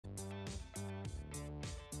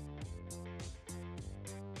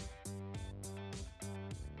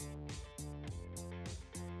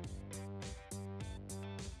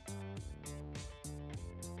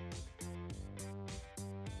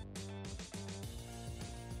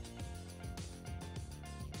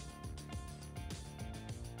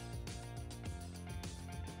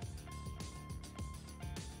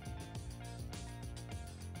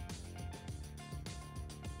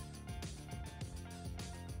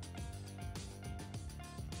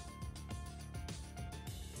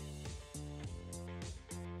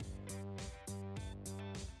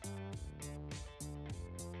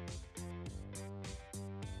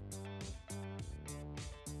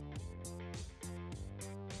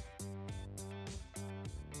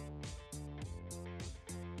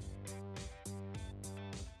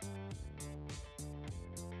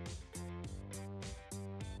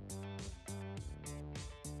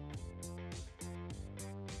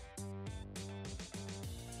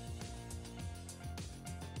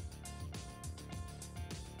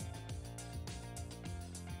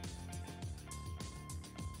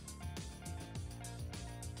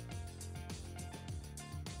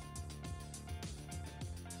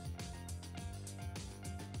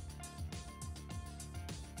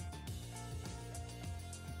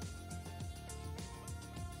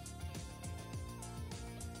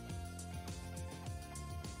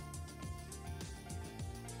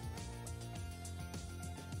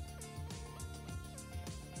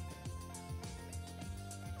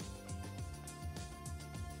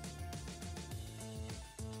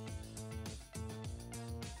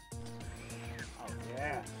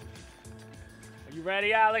Are you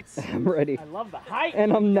ready, Alex? I'm ready. I love the height.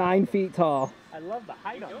 And I'm 9 feet tall. I love the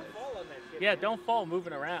height on this. Don't fall on that shit. Yeah, don't fall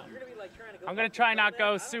moving around. You're gonna be like trying to go I'm gonna try not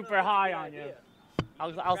go super high on you.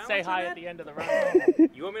 I'll stay high at the end of the run.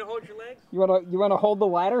 You want me to hold your legs? You wanna hold the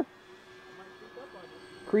ladder?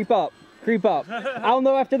 Creep up. Creep up. I'll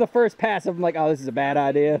know after the first pass. I'm like, oh, this is a bad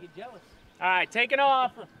idea. All right, taking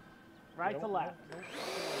off. Right to left.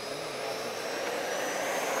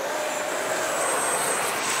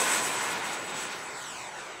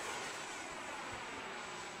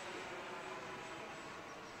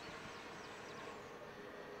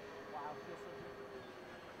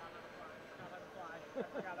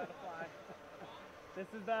 This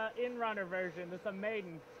is the in-runner version. This is a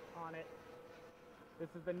maiden on it. This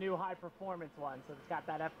is the new high-performance one, so it's got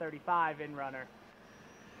that F-35 in-runner.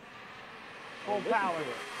 Full power.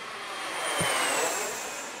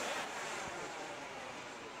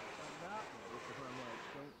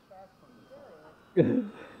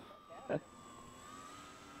 Sounds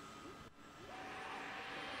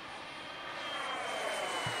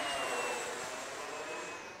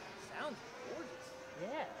gorgeous.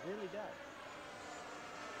 Yeah, it really does.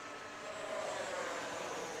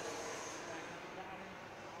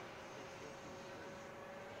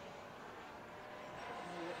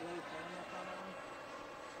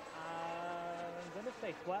 I'm gonna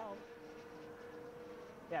say 12.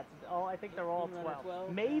 Yeah, it's all, I think they're all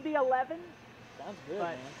 12. Maybe 11, Sounds good, but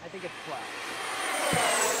man. I think it's 12.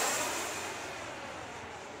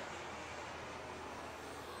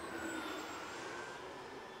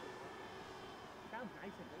 Sounds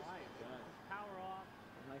nice and quiet. Just power off.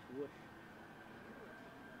 Nice whoosh.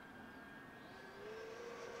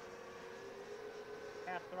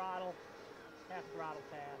 Half throttle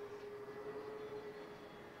pass.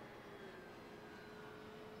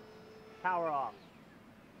 Power off.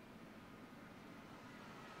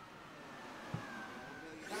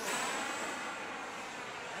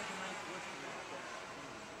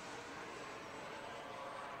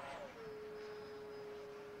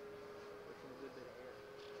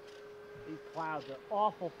 These clouds are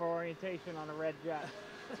awful for orientation on a red jet.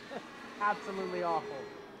 Absolutely awful.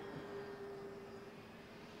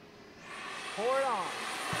 Pour it on.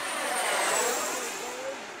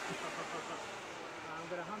 I'm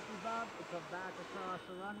gonna humpty bump and come back across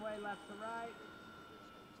the runway, left to right.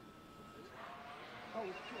 Oh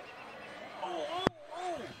shit.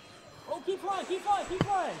 Oh, keep flying, keep flying, keep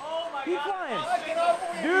flying. Oh my Keep god. flying. I cannot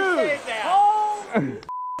believe you Dude. saved that. Oh,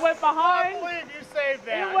 went behind. I believe you saved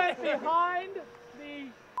that. It went behind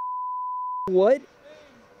the What?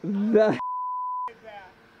 The Oh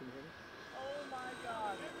my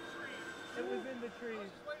god. It was in the trees.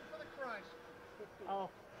 Just waiting for the crunch. Oh,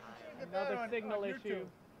 Get that another on- signal on issue. YouTube.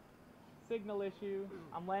 Signal issue.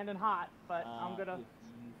 I'm landing hot, but I'm gonna. If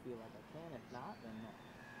you feel like I can, if not, then no.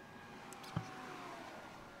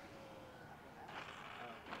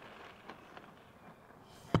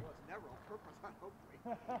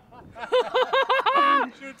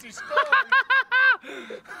 Shoots his scoring.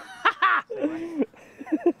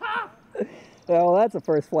 well, that's a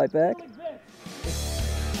first flight back.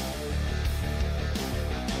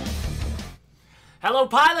 Hello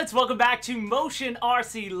pilots, welcome back to Motion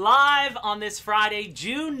RC Live on this Friday,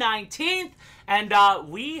 June 19th, and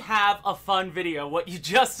we have a fun video. What you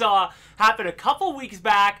just saw happened a couple weeks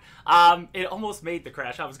back. It almost made the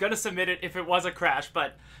crash. I was going to submit it if it was a crash,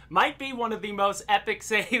 but might be one of the most epic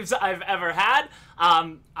saves I've ever had.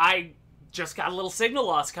 I just got a little signal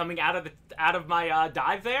loss coming out of my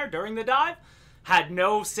dive there during the dive. Had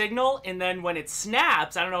no signal, and then when it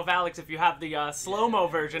snaps, I don't know if Alex, if you have the slow-mo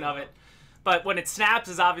version of it, but when it snaps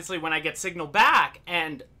is obviously when I get signal back,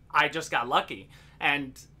 and I just got lucky.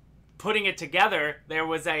 And putting it together, there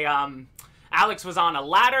was a, Alex was on a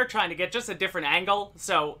ladder trying to get just a different angle.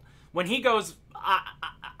 So when he goes,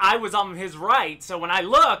 I was on his right. So when I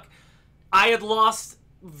look, I had lost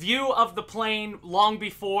view of the plane long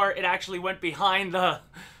before it actually went behind the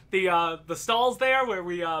stalls there where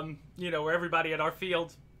we, you know, where everybody at our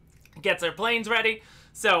field gets their planes ready.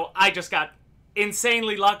 So I just got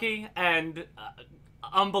insanely lucky and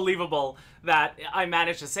unbelievable that I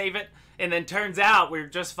managed to save it. And then turns out we're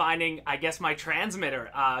just finding, I guess, my transmitter.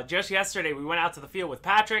 Just yesterday we went out to the field with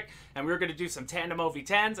Patrick and we were going to do some tandem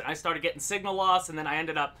OV10s, and I started getting signal loss, and then I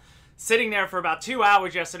ended up sitting there for about 2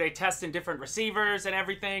 hours yesterday testing different receivers and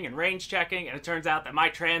everything and range checking, and it turns out that my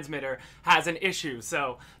transmitter has an issue.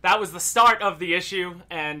 So that was the start of the issue,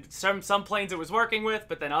 and some planes it was working with,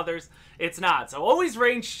 but then others it's not. So always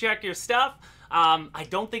range check your stuff. I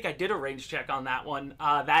don't think I did a range check on that one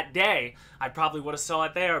that day. I probably would have saw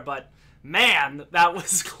it there, but Man, that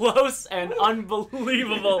was close and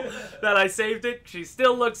unbelievable that I saved it. She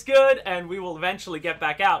still looks good, and we will eventually get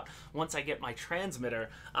back out once I get my transmitter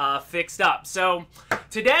fixed up. So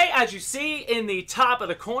today, as you see in the top of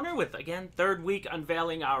the corner with, again, third week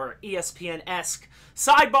unveiling our ESPN-esque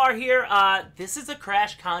sidebar here, this is a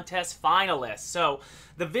Crash Contest finalist. So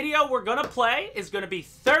the video we're going to play is going to be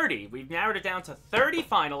 30. We've narrowed it down to 30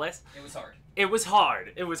 finalists. It was hard. It was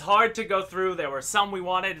hard. It was hard to go through. There were some we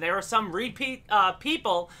wanted. There were some repeat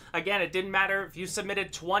people. Again, it didn't matter if you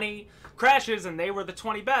submitted 20 crashes and they were the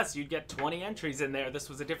 20 best. You'd get 20 entries in there. This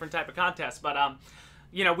was a different type of contest. But,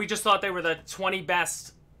 you know, we just thought they were the 20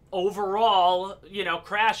 best overall, you know,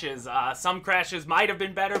 crashes. Some crashes might have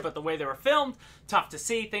been better, but the way they were filmed, tough to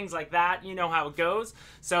see, things like that. You know how it goes.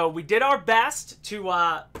 So we did our best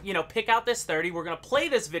to, you know, pick out this 30. We're going to play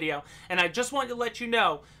this video, and I just want to let you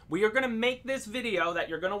know, we are going to make this video that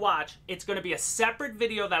you're going to watch. It's going to be a separate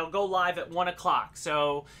video that'll go live at 1 o'clock.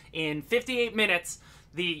 So in 58 minutes,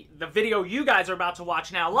 the video you guys are about to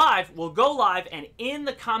watch now live will go live, and in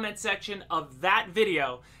the comment section of that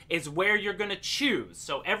video is where you're going to choose.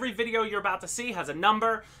 So every video you're about to see has a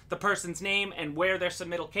number, the person's name, and where their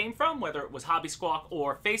submittal came from, whether it was Hobby Squawk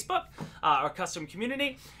or Facebook or custom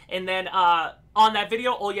community. And then on that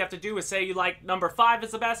video, all you have to do is say you like number 5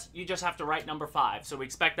 is the best. You just have to write number 5. So we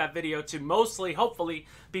expect that video to mostly, hopefully,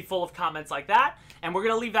 be full of comments like that. And we're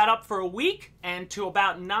going to leave that up for a week, and to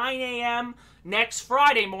about 9 a.m. next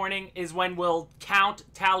Friday morning is when we'll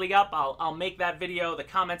tally up. I'll make that video, the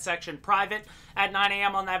comment section, private at 9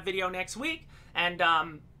 a.m. on that video next week. And,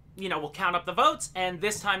 you know, we'll count up the votes. And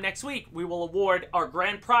this time next week, we will award our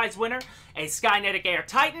grand prize winner, a Skynetic Air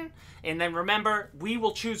Titan. And then remember, we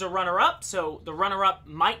will choose a runner-up. So the runner-up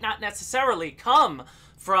might not necessarily come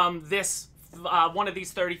from this one of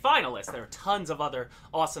these 30 finalists. There are tons of other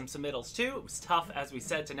awesome submittals too. It was tough, as we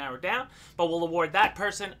said, to narrow it down. But we'll award that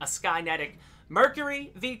person a Skynetic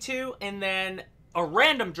Mercury V2, and then a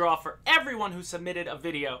random draw for everyone who submitted a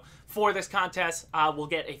video for this contest will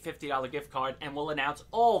get a $50 gift card, and we'll announce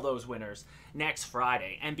all those winners next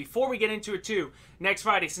Friday. And before we get into it too, next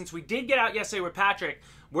Friday, since we did get out yesterday with Patrick,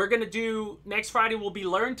 we're going to do, next Friday will be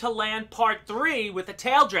Learn to Land Part 3 with a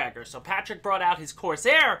tail dragger. So Patrick brought out his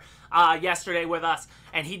Corsair yesterday with us,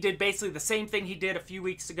 and he did basically the same thing he did a few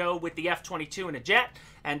weeks ago with the F-22 and a jet,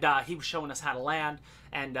 and he was showing us how to land,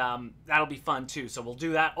 and that'll be fun too. So we'll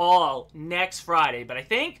do that all next Friday. But I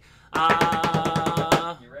think,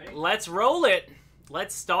 You ready? Let's roll it.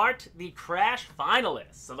 Let's start the Crash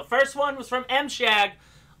finalists. So the first one was from M Shag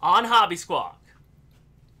on Hobby Squawk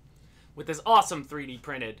with this awesome 3D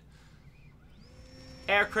printed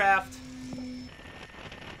aircraft.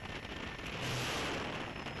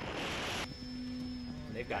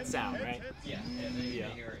 They've got sound, right? Yeah, they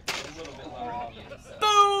hear it a little bit louder than you. So.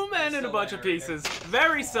 Boom! And in a bunch of pieces.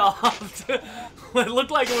 Very soft. It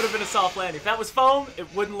looked like it would have been a soft landing. If that was foam,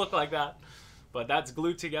 it wouldn't look like that. But that's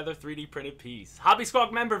glued together 3D printed piece. Hobby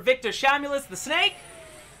Squawk member Victor Shamulus, the snake.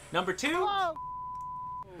 Number 2.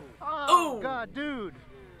 Oh, Ooh. God, dude.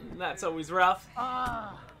 That's always rough.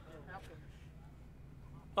 Ah.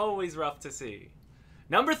 Always rough to see.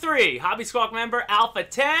 Number 3, Hobby Squawk member Alpha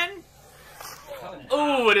 10.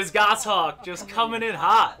 Ooh, it is Goshawk just coming in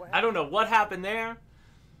hot. I don't know what happened there,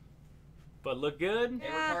 but look good. Hey,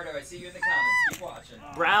 Ricardo, I see you in the comments. Keep watching.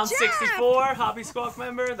 Brown 64, Hobby Squawk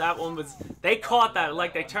member. That one was, they caught that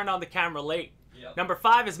like they turned on the camera late. Yep. Number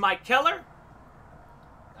 5 is Mike Keller.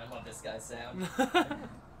 I love this guy's sound.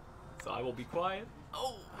 So I will be quiet.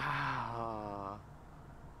 Oh. Ah.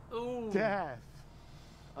 Ooh. Death.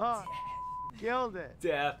 Oh, killed it.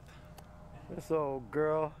 Death. This old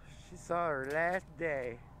girl, she saw her last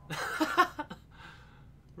day.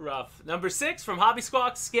 Rough. Number 6 from Hobby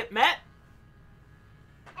Squawk, Skip Met.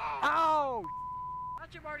 Oh!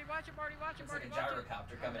 Watch it, Marty, watch it, Marty, watch it, It's like Marty, a watch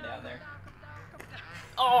it. gyrocopter coming down there.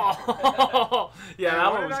 Oh. Yeah,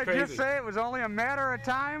 that one was What did I crazy. just say? It was only a matter of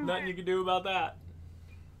time? Nothing you can do about that.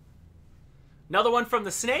 Another one from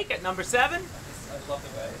the Snake at number 7. I love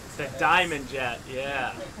the way. It's the Diamond Jet,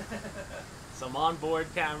 yeah. Some onboard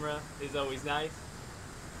camera is always nice.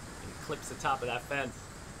 And clips the top of that fence.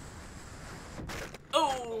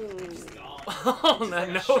 Oh! Oh, that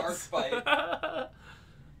like a shark nose. bite.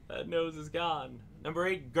 That nose is gone. Number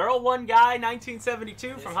 8, Girl One Guy, 1972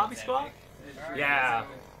 This from one's Hobby epic. Squawk. It's Yeah.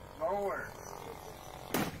 Lower.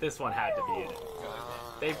 This one had to be it.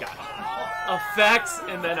 They've got effects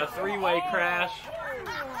and then a 3-way crash.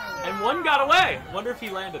 And one got away. Wonder if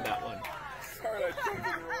he landed that one.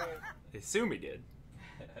 I assume he did.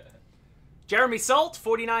 Jeremy Salt,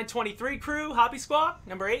 4923 crew, Hobby Squawk,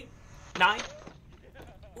 number 8, 9.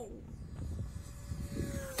 Ooh.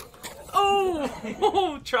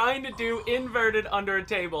 Oh, trying to do inverted under a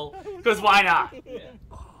table. Because why not? Yeah.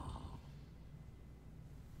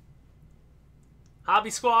 Hobby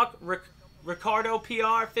Squawk, Ricardo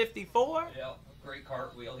PR 54. Yep. Great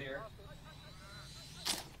cartwheel here.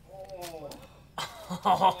 Oh.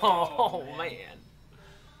 Oh, man.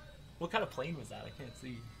 What kind of plane was that? I can't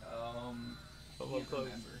see. Can't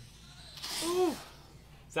remember. Ooh.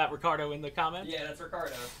 Is that Ricardo in the comments? Yeah, that's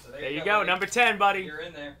Ricardo. So There you go, buddy. number 10, buddy. You're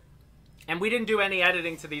in there. And we didn't do any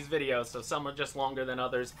editing to these videos, so some are just longer than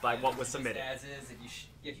others by what was Just submitted. As is.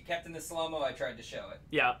 If you kept in the slow-mo, I tried to show it.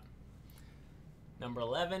 Yep. Number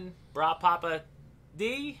 11, Bra Papa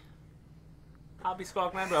D. Hobby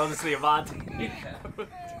Squawk member. Oh, this is the Avanti.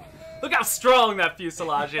 Look how strong that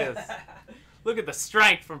fuselage is. Look at the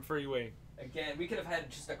strength from Free Wing. Again, we could have had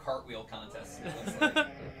just a cartwheel contest. It looks like.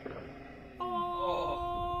 Oh.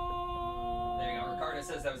 There you go. Ricardo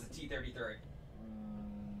says that was a T-33.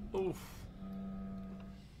 Oof.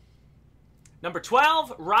 Number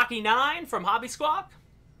 12, Rocky 9 from Hobby Squawk.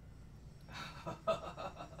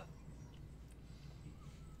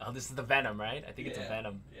 Oh, this is the Venom, right? I think it's a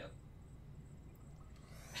Venom. Yep.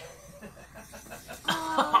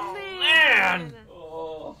 Oh, man.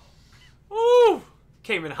 Oh. Woo!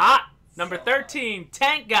 Came in hot. Number 13,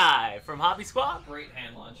 Tank Guy from Hobby Squawk. Great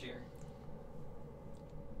hand launch here.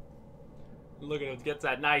 Look at him, gets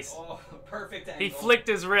that nice. Oh, perfect angle. He flicked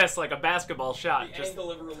his wrist like a basketball shot. The Just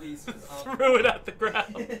angle of release was on. threw it at the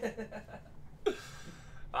ground.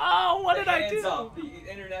 Oh, what did I do? Hands up, the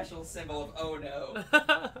international symbol of oh no.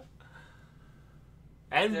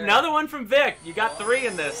 And There. another one from Vic. You got 3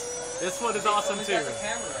 in this. This one is awesome Always too. got the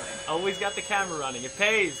camera running. Always got the camera running. It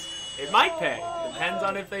pays. It might pay. Depends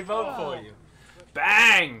on if they vote for you.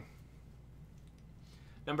 Bang!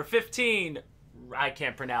 Number 15. I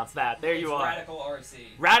can't pronounce that. There you It's are. Radical RC.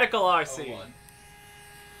 Radical RC. 01.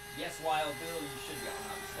 Yes, Wild Bill, you should go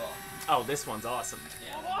on as well. Oh, this one's awesome.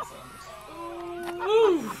 Yeah, that's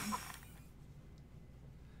Ooh.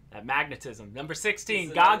 That magnetism. Number 16,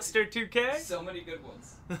 This is another- Gogster 2K. so many good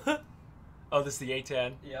ones. Oh, this is the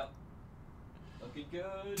A10. Yep. Looking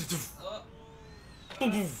good.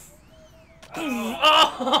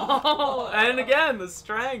 Oh, and again, the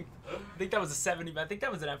strength. I think that was a 70, but I think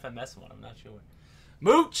that was an FMS one. I'm not sure.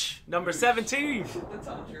 Mooch, number 17. The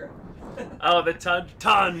Tundra. Oh, the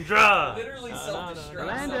Tundra. Literally self-destruct.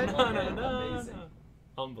 Landed. Amazing.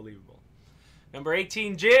 Unbelievable. Number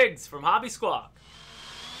 18, Jigs from Hobby Squawk.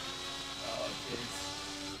 Oh,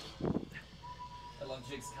 Jigs. I love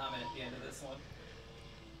Jigs' comment at the end of this one.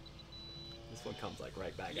 This one comes like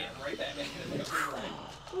right back Yeah, out. right back at it.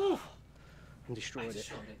 Woo. And destroyed it.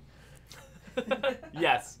 Destroyed it.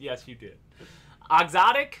 Yes, yes, you did.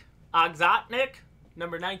 Oxotnik,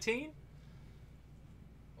 number 19.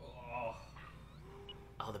 Oh.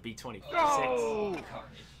 Oh, the B-26. Oh.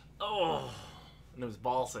 Carnage. Oh, and it was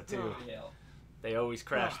balsa too. Yeah. They always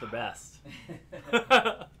crash the best.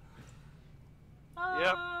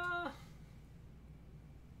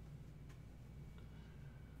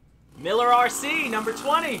 Miller RC, number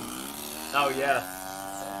 20. Oh, yeah.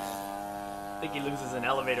 I think he loses an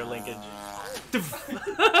elevator linkage.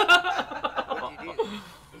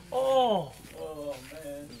 Oh. Oh,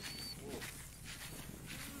 man.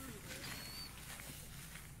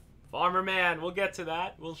 Farmer Man, we'll get to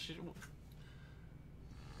that.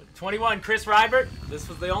 21, Chris Rybert. This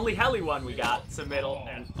was the only heli one we got submittal.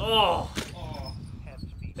 And oh, Oh.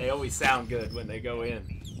 they always sound good when they go in.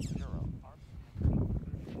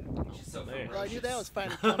 She's so Man. ferocious. I knew that was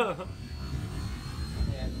finally Yeah, coming.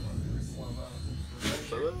 slow-mo.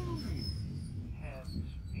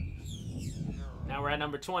 Now we're at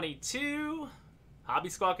number 22. Hobby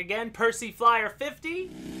Squawk again. Percy Flyer 50.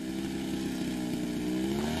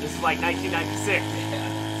 This is like 1996.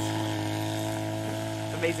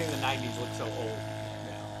 It's amazing the 90s look so old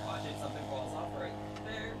now. Watch it, something falls off right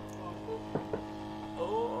there.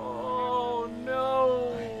 Oh,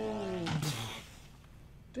 no.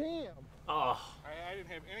 Damn. Oh, I didn't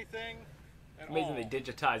have anything at amazing all. they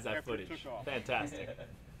digitized that after it footage. took off. Fantastic.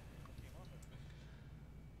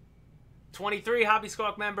 23, Hobby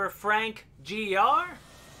Squawk member Frank GR.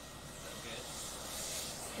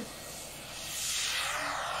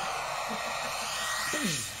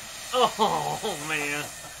 Oh, man.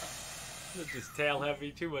 This is tail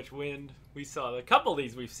heavy, too much wind. We saw a couple of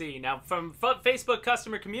these we've seen. Now, from Facebook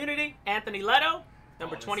customer community, Anthony Leto,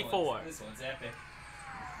 number 24. This one's epic.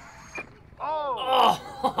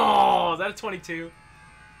 Oh, is that a 22?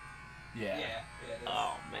 Yeah, it is.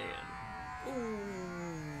 Oh, man.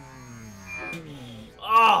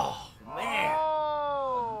 Oh, man.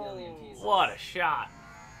 A million pieces. What a shot.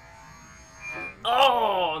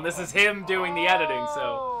 Oh, And this is him doing the editing,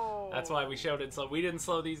 so that's why we showed it. So we didn't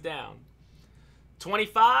slow these down.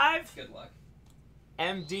 25. Good luck.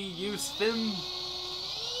 MDU Spin. Is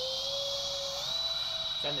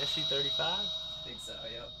that an SG-35? I think so,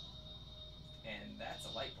 yep. And that's a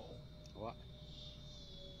light pole. What?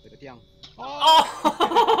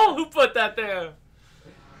 Oh! Who put that there?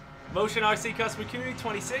 Motion RC Customer Community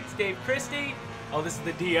 26, Dave Christie. Oh, this is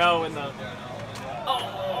the DO and the...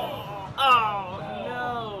 Oh! Oh,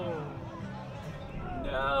 no!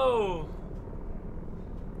 No!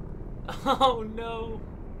 Oh, no!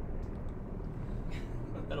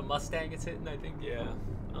 That a Mustang is hitting, I think? Yeah.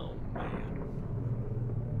 Oh, man.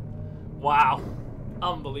 Wow.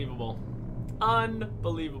 Unbelievable.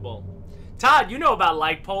 Unbelievable. Todd, you know about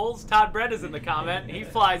light poles. Todd Brett is in the comment. He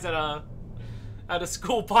flies at a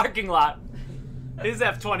school parking lot. His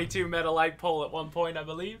F-22 met a light pole at one point, I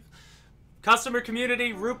believe. Customer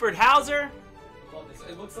Community, Rupert Hauser. Love this.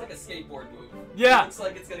 It looks like a skateboard move. Yeah. It looks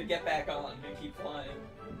like it's gonna get back on and keep flying.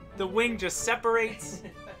 The wing just separates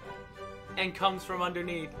and comes from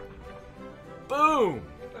underneath. Boom!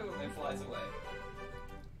 Boom, and flies away.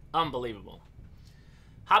 Unbelievable.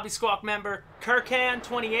 Hobby Squawk member, Kirkan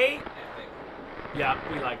 28. Epic. Yeah,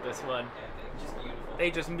 we like this one. Epic. Just beautiful. They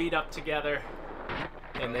just meet up together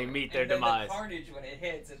and they meet their and then demise. The carnage when it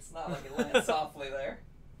hits, it's not like it lands softly there.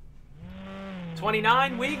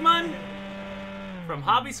 29, Wiegman from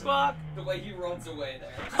Hobby Squawk. The way he runs away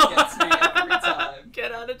there gets me every time.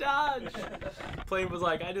 Get out of Dodge. Plane was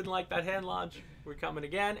like, I didn't like that hand launch. We're coming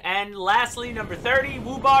again. And lastly, number 30,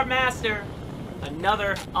 Woobar Master.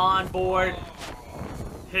 Another onboard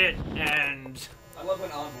hit and I love when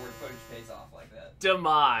onboard footage pays off like that.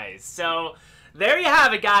 demise. So there you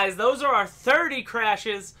have it, guys. Those are our 30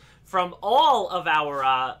 crashes from all of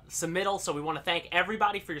our submittals. So we want to thank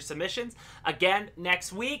everybody for your submissions. Again,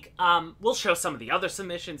 next week, we'll show some of the other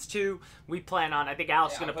submissions too. We plan on, I think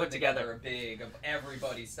Alex is going to put together a big of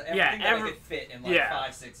everybody's stuff. Yeah, Everything that I could fit in like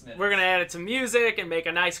 5-6 minutes. We're going to add it to music and make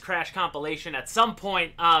a nice crash compilation at some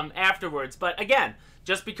point afterwards. But again,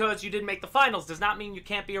 just because you didn't make the finals does not mean you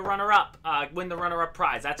can't be a runner-up, win the runner-up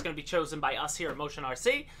prize. That's going to be chosen by us here at Motion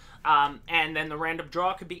RC. And then the random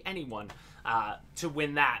draw could be anyone to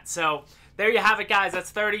win that. So there you have it, guys. That's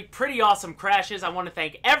 30 pretty awesome crashes. I want to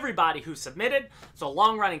thank everybody who submitted. It's a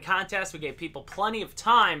long-running contest. We gave people plenty of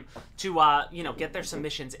time to, get their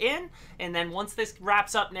submissions in. And then once this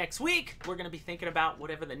wraps up next week, we're going to be thinking about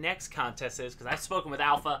whatever the next contest is, because I've spoken with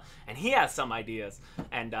Alpha, and he has some ideas.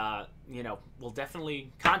 And, we'll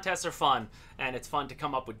definitely, contests are fun, and it's fun to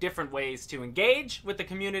come up with different ways to engage with the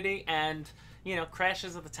community, and,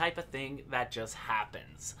 crashes are the type of thing that just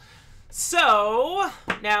happens. So,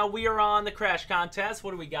 now we are on the crash contest.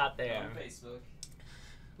 What do we got there? On Facebook.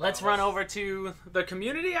 Let's run over to the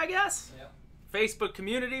community, I guess. Yep. Facebook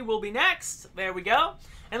community will be next. There we go.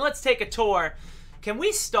 And let's take a tour. Can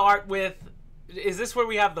we start with, is this where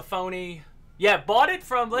we have the phony? Yeah, bought it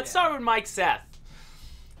from, let's start with Mike Seth.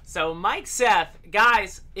 So Mike Seth,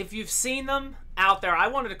 guys, if you've seen them out there, I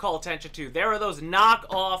wanted to call attention to, there are those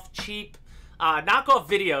knockoff cheap, knockoff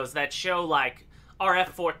videos that show like our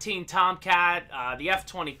F-14 Tomcat, the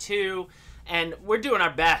F-22, and we're doing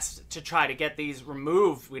our best to try to get these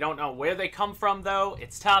removed. We don't know where they come from, though.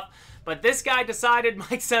 It's tough. But this guy decided,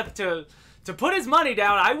 Mike Seth, to put his money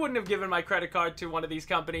down. I wouldn't have given my credit card to one of these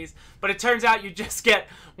companies, but it turns out you just get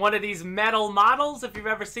one of these metal models, if you've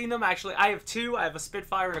ever seen them. Actually, I have two. I have a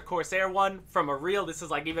Spitfire and a Corsair one from a real. This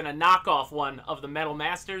is like even a knockoff one of the Metal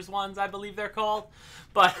Masters ones, I believe they're called.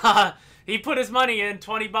 But he put his money in,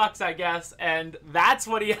 20 bucks, I guess, and that's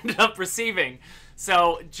what he ended up receiving.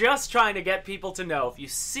 So just trying to get people to know, if you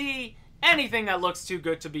see anything that looks too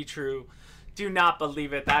good to be true, do not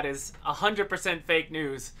believe it. That is 100% fake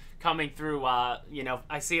news coming through. I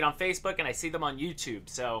see it on Facebook and I see them on YouTube.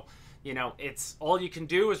 So, it's all you can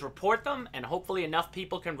do is report them, and hopefully enough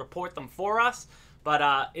people can report them for us.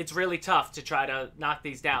 But it's really tough to try to knock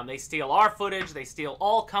these down. They steal our footage. They steal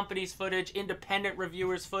all companies' footage, independent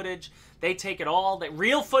reviewers' footage. They take it all.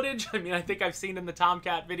 Real footage. I mean, I think I've seen in the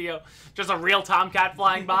Tomcat video just a real Tomcat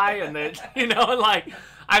flying by, and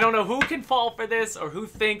I don't know who can fall for this or who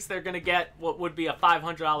thinks they're going to get what would be a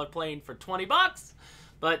 $500 plane for 20 bucks.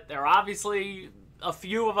 But there are obviously a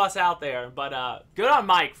few of us out there. But good on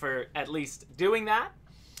Mike for at least doing that.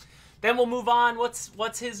 Then we'll move on.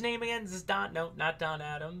 What's his name again? This is Don. No, not Don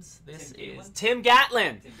Adams. This Tim is Gatlin? Tim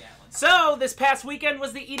Gatlin. Tim Gatlin. So this past weekend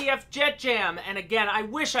was the EDF Jet Jam, and again, I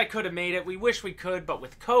wish I could have made it. We wish we could, but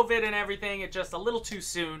with COVID and everything, it's just a little too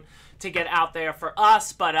soon to get out there for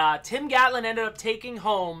us. But Tim Gatlin ended up taking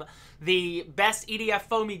home the best EDF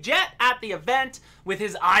foamy jet at the event with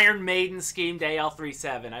his Iron Maiden schemed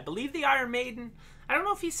AL37. I believe the Iron Maiden, I don't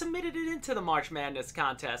know if he submitted it into the March Madness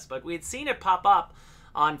contest, but we had seen it pop up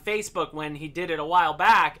on Facebook when he did it a while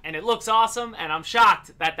back, and it looks awesome, and I'm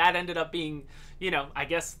shocked that that ended up being, you know, I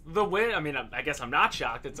guess the win. I mean, I guess I'm not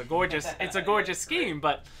shocked. It's a gorgeous scheme,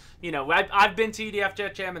 but, you know, I've been to EDF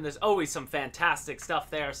Jet Jam, and there's always some fantastic stuff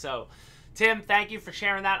there. So, Tim, thank you for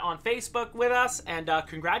sharing that on Facebook with us, and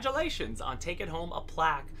congratulations on taking home a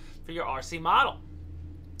plaque for your RC model.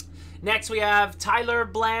 Next, we have Tyler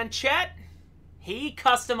Blanchett. He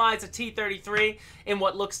customized a T-33 in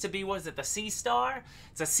what looks to be, what is it, the C-Star?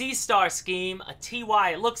 It's a C-Star scheme, a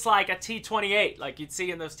TY. It looks like a T-28, like you'd see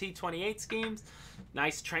in those T-28 schemes.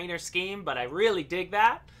 Nice trainer scheme, but I really dig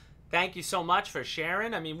that. Thank you so much for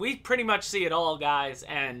sharing. I mean, we pretty much see it all, guys,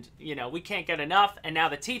 and, you know, we can't get enough. And now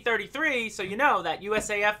the T-33, so you know that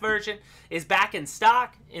USAF version is back in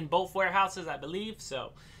stock in both warehouses, I believe.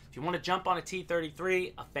 So if you want to jump on a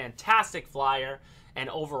T-33, a fantastic flyer. And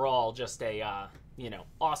overall, just a, you know,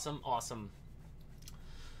 awesome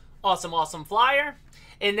flyer.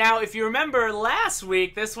 And now, if you remember last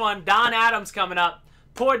week, this one, Don Adams coming up.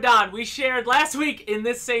 Poor Don. We shared, last week in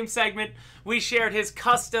this same segment, we shared his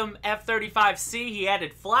custom F-35C. He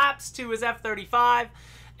added flaps to his F-35,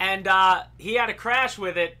 and he had a crash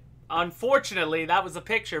with it. Unfortunately, that was a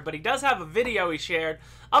picture, but he does have a video he shared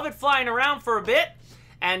of it flying around for a bit.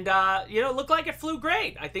 And, you know, it looked like it flew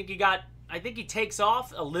great. I think he takes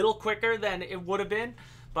off a little quicker than it would have been,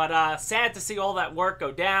 but sad to see all that work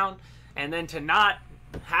go down, and then to not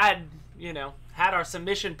had our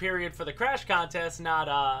submission period for the crash contest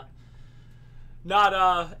not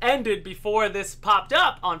ended before this popped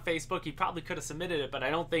up on Facebook. He probably could have submitted it, but I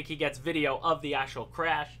don't think he gets video of the actual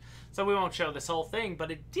crash, so we won't show this whole thing, but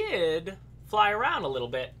it did fly around a little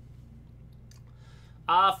bit.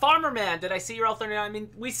 Farmer Man, did I see your L39? I mean,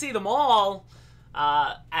 we see them all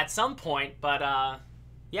at some point, but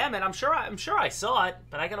yeah, man, I'm sure I saw it,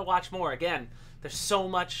 but I gotta watch more. Again, there's so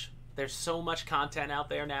much content out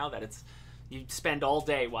there now that you spend all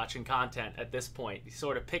day watching content at this point. You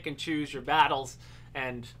sort of pick and choose your battles,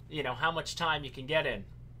 and you know how much time you can get in.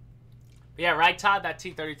 But yeah, right, Todd, that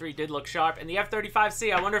T-33 did look sharp, and the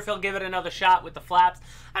F-35C, I wonder if he'll give it another shot with the flaps.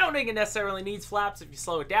 I don't think it necessarily needs flaps if you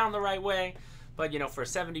slow it down the right way. But, you know, for a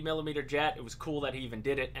 70mm jet, it was cool that he even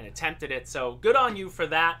did it and attempted it. So good on you for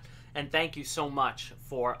that, and thank you so much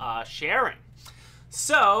for sharing.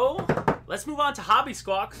 So let's move on to Hobby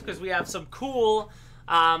Squawks, because we have some cool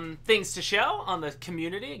things to show on the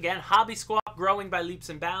community. Again, Hobby Squawk growing by leaps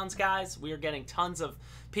and bounds, guys. We are getting tons of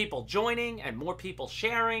people joining and more people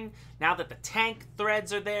sharing. Now that the tank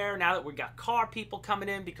threads are there, now that we got car people coming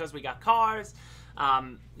in because we got cars,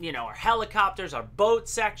 you know, our helicopters, our boat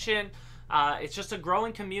section. It's just a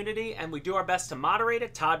growing community, and we do our best to moderate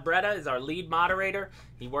it. Todd Bretta is our lead moderator.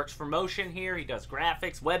 He works for Motion here. He does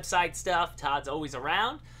graphics, website stuff. Todd's always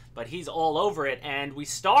around, but he's all over it. And we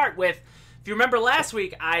start with, if you remember last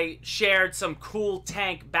week, I shared some cool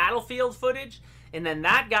tank battlefield footage, and then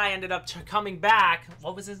that guy ended up coming back.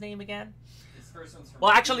 What was his name again? His first one's from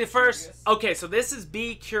well, actually, the first... Curious. Okay, so this is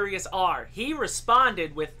Be Curious R. He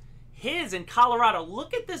responded with his in Colorado.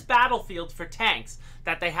 Look at this battlefield for tanks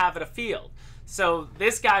that they have at a field. So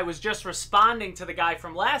this guy was just responding to the guy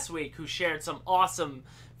from last week who shared some awesome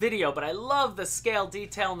video, but I love the scale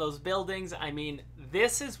detail in those buildings. I mean,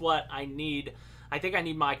 this is what I need. I think I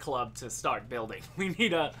need my club to start building. We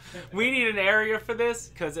need an area for this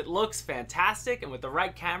because it looks fantastic, and with the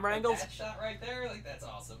right camera angles. That shot right there, like, that's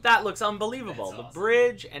awesome. That looks unbelievable. That's the awesome.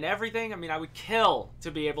 Bridge and everything. I mean, I would kill to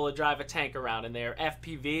be able to drive a tank around in there.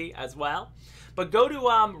 FPV as well. But go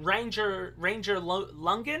to Ranger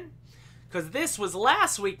Lungen, because this was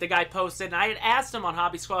last week the guy posted, and I had asked him on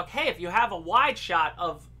Hobby Squawk, hey, if you have a wide shot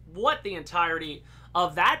of what the entirety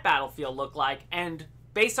of that battlefield looked like, and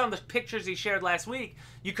based on the pictures he shared last week,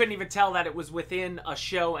 you couldn't even tell that it was within a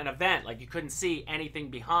show, an event. Like, you couldn't see anything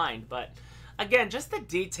behind. But again, just the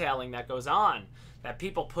detailing that goes on that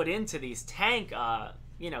people put into these tank,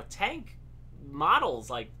 tank models,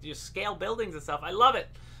 like just scale buildings and stuff. I love it.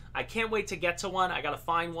 I can't wait to get to one. I gotta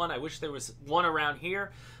find one. I wish there was one around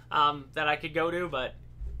here that I could go to, but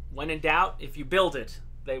when in doubt, if you build it,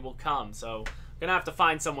 they will come. So I'm gonna have to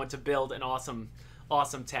find someone to build an awesome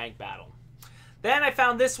tank battle. Then I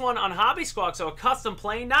found this one on Hobby Squawk, so a custom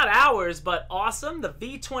plane, not ours, but awesome. The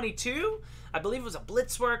V-22, I believe it was a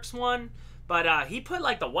Blitzworks one, but he put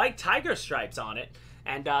like the white tiger stripes on it.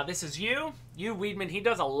 And this is you Weedman. He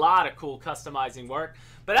does a lot of cool customizing work,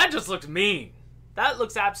 but that just looks mean. That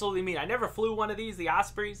looks absolutely mean. I never flew one of these, the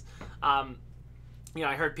Ospreys. You know,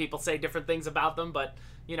 I heard people say different things about them, but,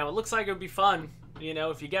 you know, it looks like it would be fun, you know,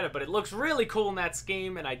 if you get it. But it looks really cool in that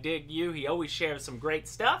scheme, and I dig you. He always shares some great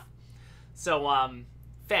stuff. So,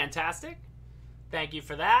 fantastic. Thank you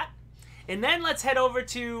for that. And then let's head over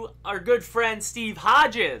to our good friend Steve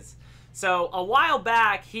Hodges. So, a while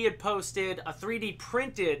back, he had posted a 3D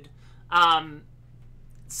printed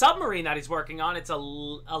submarine that he's working on. It's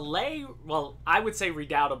well, I would say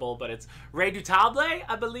redoubtable, but it's redoutable,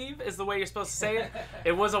 I believe, is the way you're supposed to say it.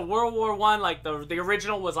 It was a World War I, like the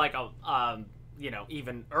original was like a, you know,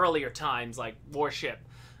 even earlier times, like warship,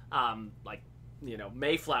 like, you know,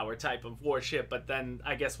 Mayflower type of warship, but then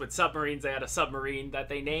I guess with submarines, they had a submarine that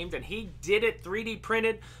they named, and he did it 3D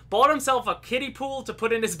printed, bought himself a kiddie pool to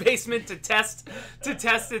put in his basement to test its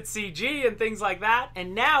CG and things like that,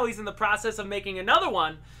 and now he's in the process of making another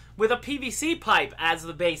one with a PVC pipe as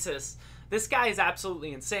the basis. This guy is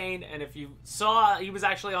absolutely insane, and if you saw, he was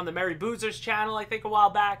actually on the Merry Boozers channel, I think, a while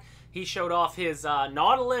back. He showed off his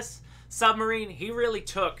Nautilus submarine. He really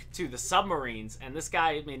took to the submarines, and this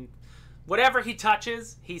guy, I mean, whatever he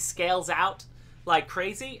touches, he scales out like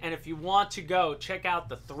crazy. And if you want to go check out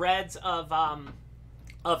the threads of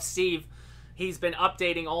Steve, he's been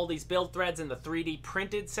updating all these build threads in the 3D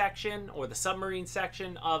printed section or the submarine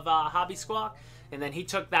section of Hobby Squawk. And then he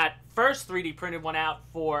took that first 3D printed one out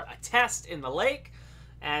for a test in the lake,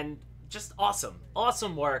 and just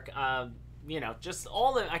awesome work. You know, just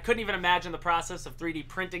all the, I couldn't even imagine the process of 3D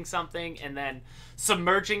printing something and then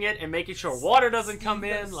submerging it and making sure water doesn't come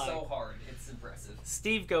in. Like, so hard. It's impressive.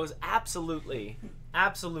 Steve goes absolutely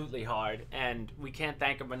hard, and we can't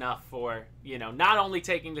thank him enough for, you know, not only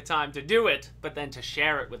taking the time to do it, but then to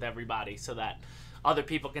share it with everybody so that other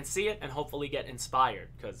people can see it and hopefully get inspired,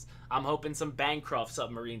 because I'm hoping some Bancroft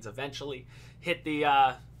submarines eventually hit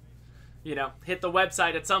the you know, hit the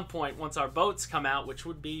website at some point once our boats come out, which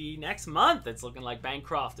would be next month. It's looking like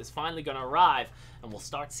Bancroft is finally going to arrive, and we'll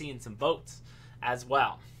start seeing some boats as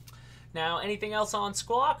well. Now, anything else on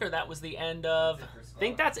Squawk, or that was the end of... I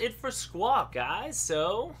think that's it for Squawk, guys.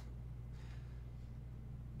 So,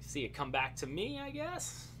 you see it come back to me, I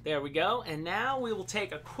guess. There we go. And now we will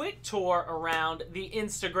take a quick tour around the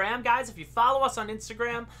Instagram. Guys, if you follow us on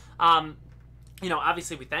Instagram, you know,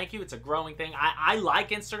 obviously we thank you. It's a growing thing. I like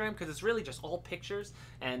Instagram because it's really just all pictures,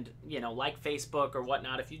 and, you know, like Facebook or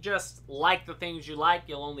whatnot, if you just like the things you like,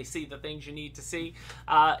 you'll only see the things you need to see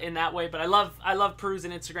in that way. But I love perusing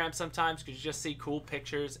Instagram sometimes because you just see cool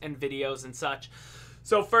pictures and videos and such.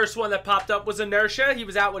 So first one that popped up was Inertia. He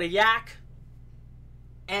was out with a yak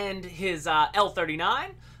and his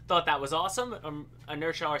L39. Thought that was awesome.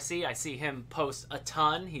 Inertia RC, I see him post a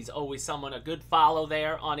ton. He's always someone, a good follow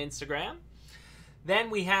there on Instagram.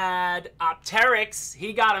 Then we had Opterix.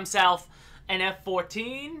 He got himself an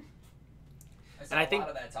F-14. I saw a lot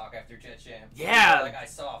of that talk after Jet Jam. Yeah. Like, I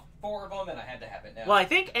saw 4 of them, and I had to have it now. Well, I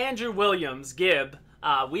think Andrew Williams, Gibb,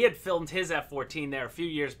 we had filmed his F-14 there a few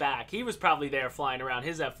years back. He was probably there flying around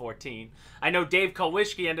his F-14. I know Dave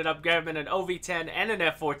Kolwischke ended up grabbing an OV-10 and an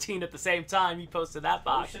F-14 at the same time. He posted that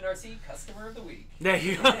box. Motion RC Customer of the Week. There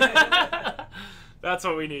you go. That's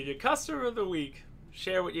what we need. Your Customer of the Week.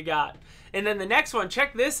 Share what you got. And then the next one,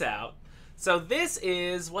 check this out. So this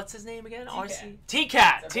is, what's his name again? RC?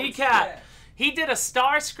 T-Cat. He did a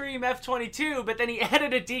Starscream F-22, but then he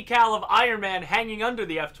added a decal of Iron Man hanging under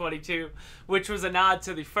the F-22, which was a nod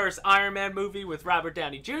to the first Iron Man movie with Robert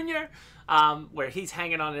Downey Jr., where he's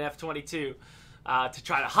hanging on an F-22 to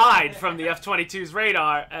try to hide from the F-22's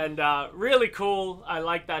radar. And really cool. I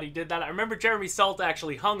like that he did that. I remember Jeremy Salt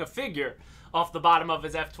actually hung a figure off the bottom of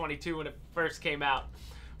his F-22 when it first came out,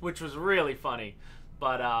 which was really funny.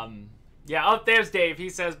 But, yeah, oh, there's Dave. He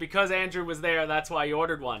says, because Andrew was there, that's why he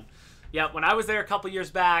ordered one. Yep, when I was there a couple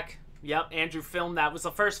years back, yep, Andrew filmed that. It was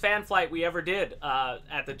the first fan flight we ever did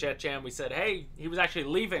at the Jet Jam. We said, hey, he was actually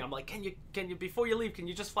leaving. I'm like, can you, before you leave, can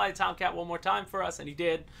you just fly the Tomcat one more time for us? And he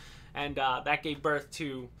did. And that gave birth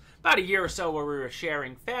to about a year or so where we were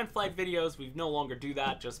sharing fan flight videos. We no longer do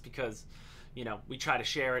that just because, you know, we try to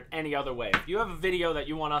share it any other way. If you have a video that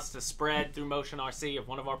you want us to spread through Motion RC of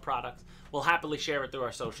one of our products, we'll happily share it through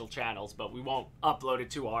our social channels, but we won't upload it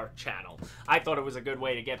to our channel. I thought it was a good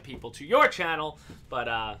way to get people to your channel,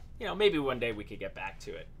 but, you know, maybe one day we could get back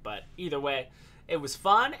to it. But either way, It was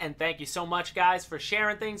fun, and thank you so much, guys, for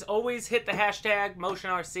sharing things. Always hit the hashtag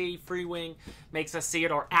MotionRC Freewing makes us see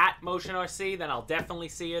it, or at MotionRC. Then I'll definitely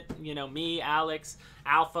see it. You know, me, Alex,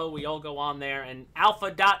 Alpha, we all go on there. And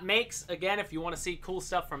Alpha.makes, again, if you want to see cool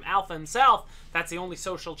stuff from Alpha himself, that's the only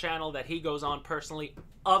social channel that he goes on personally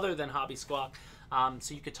other than Hobby Squawk.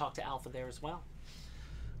 So you could talk to Alpha there as well,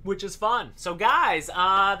 which is fun. So guys,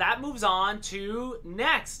 that moves on to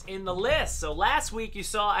next in the list. So last week you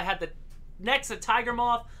saw I had the Nexa Tiger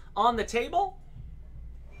Moth on the table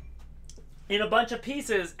in a bunch of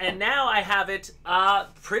pieces, and now I have it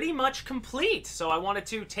pretty much complete. So I wanted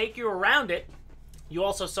to take you around it. You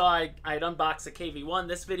also saw I had unboxed the KV1.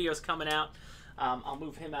 This video is coming out. I'll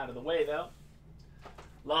move him out of the way though.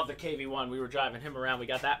 Love the KV1. We were driving him around. We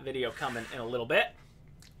got that video coming in a little bit.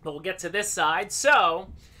 But we'll get to this side. So,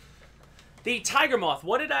 the Tiger Moth,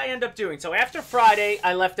 what did I end up doing? So after Friday,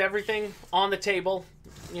 I left everything on the table,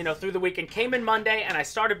 you know, through the weekend. Came in Monday, and I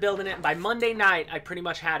started building it. And by Monday night, I pretty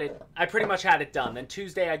much had it done. Then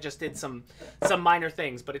Tuesday, I just did some minor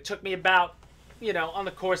things. But it took me about, you know, on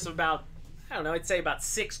the course of about, I don't know, I'd say about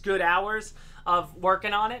 6 good hours of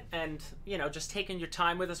working on it, and you know, just taking your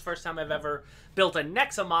time with this. First time I've ever built a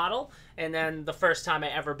Nexa model, and then the first time I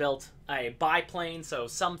ever built a biplane. So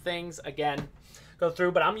some things again go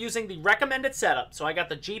through, but I'm using the recommended setup. So I got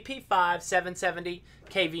the GP5 770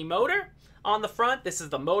 kV motor on the front. This is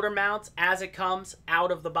the motor mount as it comes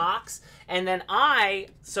out of the box. And then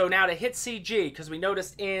so now to hit CG, because we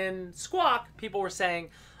noticed in Squawk people were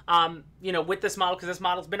saying, you know, with this model, because this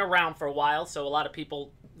model's been around for a while, so a lot of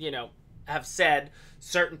people, you know, have said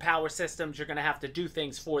certain power systems you're going to have to do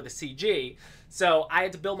things for the CG. So I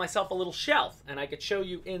had to build myself a little shelf, and I could show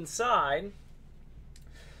you inside.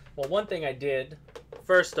 Well, one thing I did,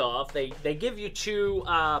 first off, they give you 2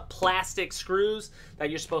 plastic screws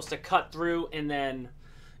that you're supposed to cut through and then,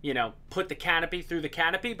 you know, put the canopy through the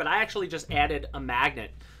canopy, but I actually just added a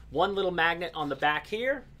magnet. One little magnet on the back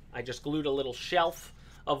here. I just glued a little shelf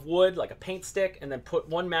of wood, like a paint stick, and then put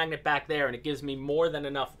one magnet back there, and it gives me more than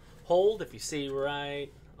enough hold. If you see right,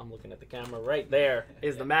 I'm looking at the camera, right there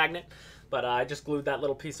is the magnet. But I just glued that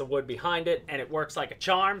little piece of wood behind it, and it works like a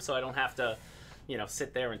charm, so I don't have to, you know,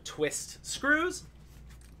 sit there and twist screws.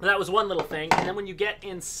 But that was one little thing. And then when you get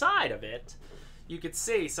inside of it, you could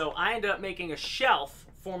see, so I ended up making a shelf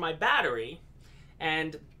for my battery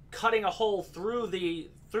and cutting a hole through the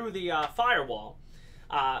firewall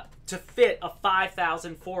to fit a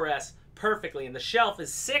 5000 4S perfectly. And the shelf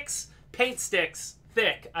is 6 paint sticks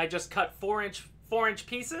thick. I just cut 4-inch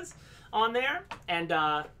pieces on there, and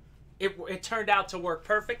it turned out to work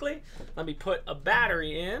perfectly. Let me put a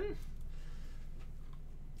battery in,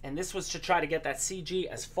 and this was to try to get that CG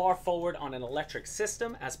as far forward on an electric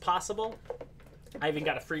system as possible. I even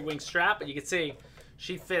got a free wing strap, but you can see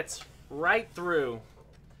she fits right through,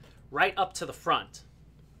 right up to the front.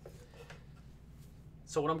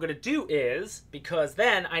 So what I'm going to do is, because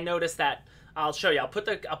then I noticed that, I'll show you. I'll put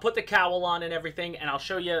the cowl on and everything, and I'll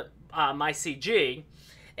show you my CG.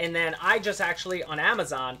 And then I just actually on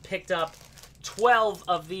Amazon picked up 12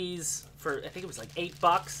 of these for, I think it was like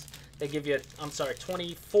 $8. They give you, I'm sorry,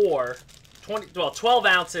 12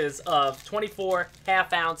 ounces of 24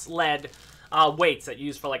 half-ounce lead weights that you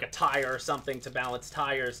use for like a tire or something to balance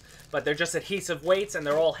tires. But they're just adhesive weights, and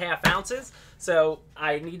they're all half ounces. So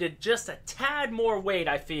I needed just a tad more weight,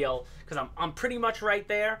 I feel, because I'm pretty much right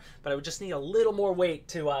there, but I would just need a little more weight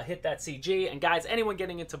to hit that CG. And guys, anyone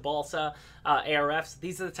getting into balsa ARFs,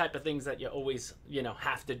 these are the type of things that you always, you know,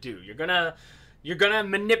 have to do. You're gonna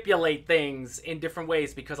manipulate things in different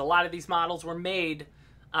ways, because a lot of these models were made,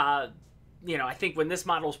 you know, I think when this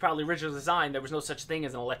model was probably originally designed, there was no such thing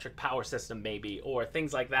as an electric power system, maybe, or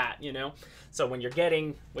things like that, you know. So when you're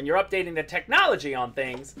updating the technology on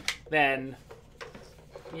things, then,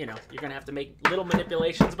 you know, you're gonna have to make little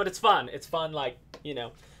manipulations, but it's fun. It's fun, like, you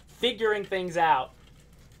know, figuring things out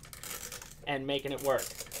and making it work.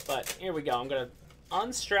 But here we go. I'm gonna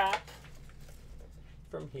unstrap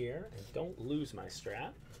from here, and don't lose my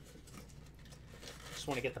strap. Just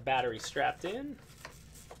want to get the battery strapped in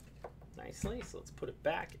nicely, so let's put it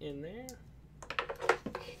back in there.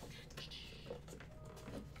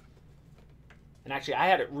 And actually, I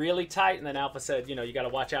had it really tight, and then Alpha said, you know, you got to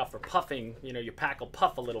watch out for puffing. You know, your pack will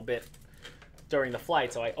puff a little bit during the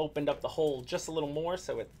flight. So I opened up the hole just a little more,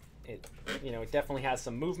 so it you know, it definitely has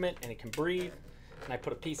some movement and it can breathe. And I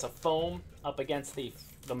put a piece of foam up against the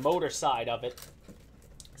motor side of it,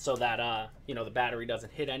 so that you know, the battery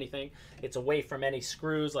doesn't hit anything. It's away from any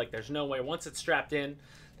screws. Like, there's no way, once it's strapped in,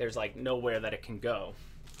 there's like nowhere that it can go,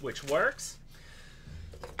 which works.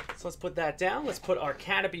 So let's put that down. Let's put our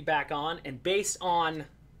canopy back on, and based on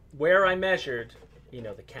where I measured, you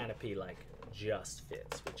know, the canopy like just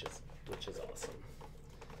fits, which is awesome.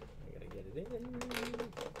 I gotta get it in.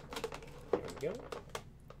 There we go.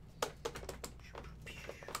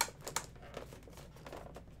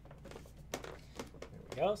 There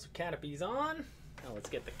we go. So canopy's on. Now let's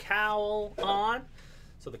get the cowl on.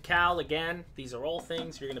 So the cowl, again, these are all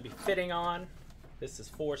things you're gonna be fitting on. This is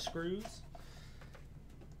 4 screws.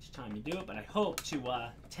 Each time you do it, but I hope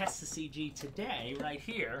to test the CG today right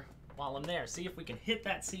here while I'm there. See if we can hit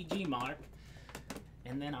that CG mark,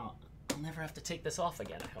 and then I'll never have to take this off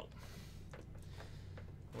again, I hope.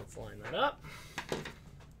 Let's line that up. I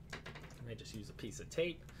may just use a piece of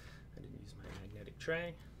tape. I didn't use my magnetic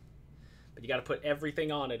tray. But you got to put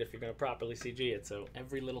everything on it if you're going to properly CG it. So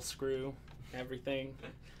every little screw, everything,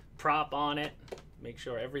 prop on it, make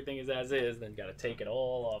sure everything is as is, then got to take it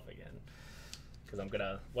all off again.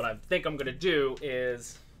 Because what I think I'm gonna do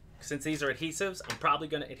is, since these are adhesives, I'm probably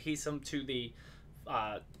gonna adhese them to the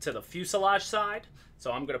fuselage side.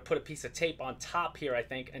 So I'm gonna put a piece of tape on top here, I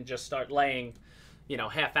think, and just start laying, you know,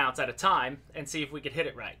 1/2 ounce at a time and see if we could hit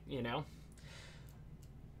it right, you know.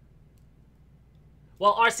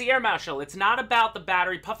 Well, RC Air Marshal, it's not about the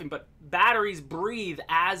battery puffing, but batteries breathe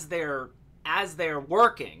as they're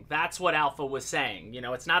working. That's what Alpha was saying. You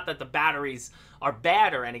know, it's not that the batteries are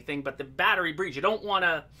bad or anything, but the battery breathes. You don't want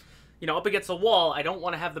to, you know, up against the wall, I don't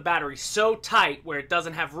want to have the battery so tight where it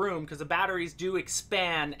doesn't have room, because the batteries do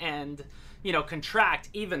expand and, you know, contract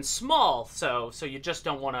even small. So you just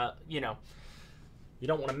don't want to, you know, you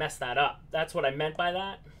don't want to mess that up. That's what I meant by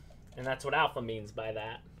that. And that's what Alpha means by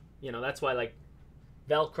that. You know, that's why, like,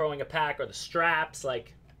 Velcroing a pack or the straps,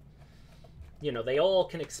 like, you know, they all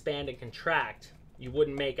can expand and contract. You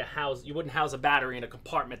wouldn't house a battery in a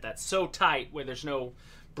compartment that's so tight where there's no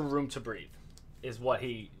room to breathe, is what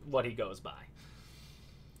he goes by.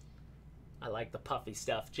 I like the puffy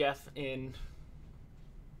stuff. Jeff in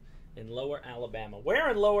Lower Alabama. Where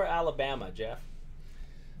in Lower Alabama, Jeff?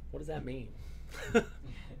 What does that mean?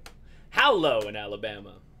 How low in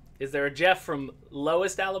Alabama? Is there a Jeff from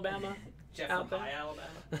lowest Alabama? Jeff from High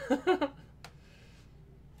Alabama.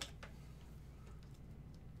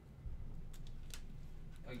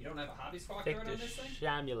 Oh, you don't have a hobby squawk thread on this thing?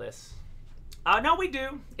 Shamulus. No, we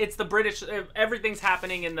do. It's the British. Everything's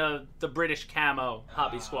happening in the British camo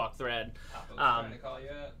hobby squawk thread. Trying to call you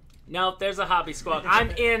out. No, there's a hobby squawk.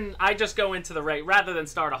 I just go into the right rather than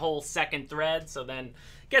start a whole second thread. So then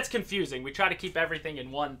it gets confusing. We try to keep everything in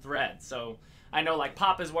one thread. So I know, like,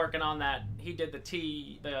 Pop is working on that. He did the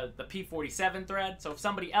P47 thread. So if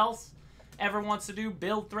somebody else ever wants to do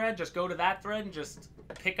build thread, just go to that thread and just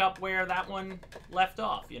pick up where that one left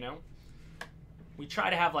off, you know. We try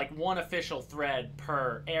to have, like, one official thread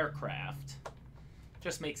per aircraft.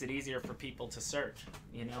 Just makes it easier for people to search,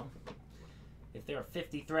 you know. If there are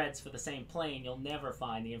 50 threads for the same plane, you'll never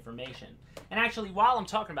find the information. And actually, while I'm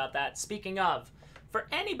talking about that, speaking of, for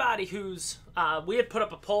anybody who's, we had put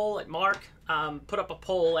up a poll at Mark, put up a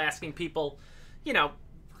poll asking people, you know,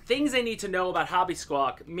 things they need to know about Hobby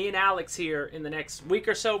Squawk. Me and Alex here in the next week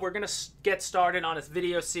or so, we're going to get started on this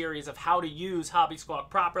video series of how to use Hobby Squawk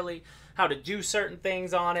properly, how to do certain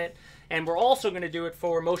things on it. And we're also going to do it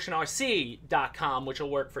for motionrc.com, which will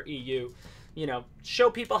work for EU. You know, show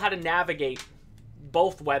people how to navigate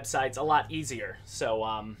both websites a lot easier.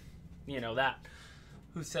 So, you know, that.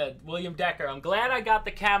 Who said, William Decker, I'm glad I got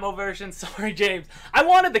the camo version. Sorry, James. I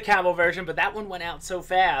wanted the camo version, but that one went out so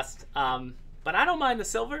fast. But I don't mind the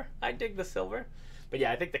silver. I dig the silver. But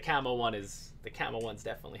yeah, I think the camo one's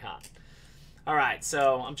definitely hot. All right,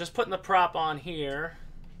 so I'm just putting the prop on here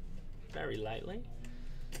very lightly.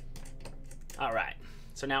 All right.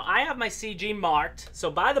 So now I have my CG marked.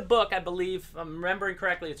 So by the book, I believe, if I'm remembering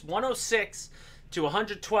correctly, it's 106 to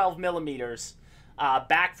 112 millimeters.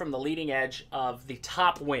 Back from the leading edge of the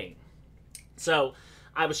top wing. So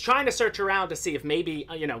I was trying to search around to see if maybe,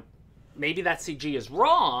 you know, maybe that CG is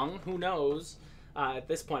wrong. Who knows? At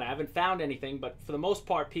this point, I haven't found anything, but for the most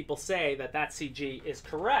part, people say that that CG is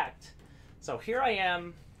correct. So here I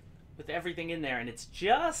am with everything in there, and it's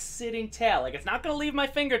just sitting tail. Like, it's not going to leave my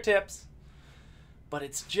fingertips, but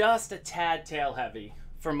it's just a tad tail heavy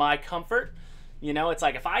for my comfort. You know, it's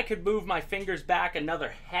like if I could move my fingers back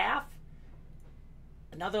another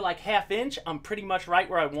like half inch, I'm pretty much right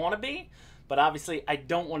where I want to be. But obviously, I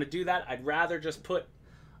don't want to do that. I'd rather just put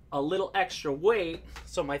a little extra weight.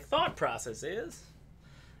 So my thought process is,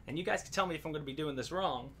 and you guys can tell me if I'm going to be doing this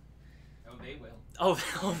wrong. Oh, they will.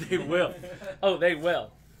 Oh, they will. Oh, they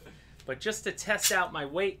will. But just to test out my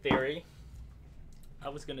weight theory, I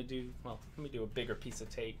was going to do, well, let me do a bigger piece of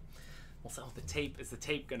tape. Also, is the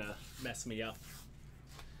tape going to mess me up?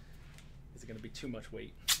 Is it going to be too much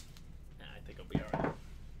weight? think it'll be all right.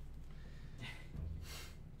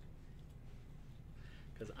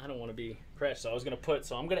 Because I don't want to be crashed. So I was going to put,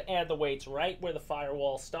 so I'm going to add the weights right where the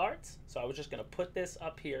firewall starts. So I was just going to put this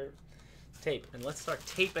up here, tape, and let's start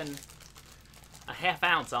taping a ½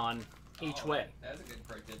 ounce on each way. That's a good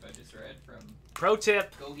pro tip I just read from Pro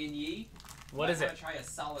tip. Gogin Yi. What is it? I want to try a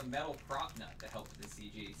solid metal prop nut to help with the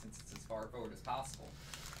CG since it's as far forward as possible.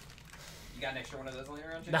 You got an extra one of those laying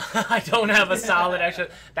around you? No, I don't have a solid extra.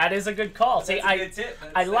 That is a good call. Well, See, that's a good tip.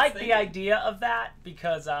 I like the idea of that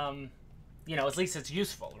because, you know, at least it's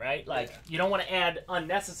useful, right? Like, Yeah. you don't want to add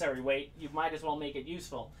unnecessary weight. You might as well make it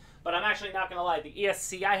useful. But I'm actually not going to lie. The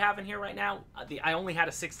ESC I have in here right now, I only had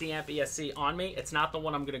a 60 amp ESC on me. It's not the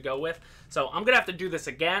one I'm going to go with. So I'm going to have to do this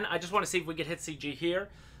again. I just want to see if we could hit CG here.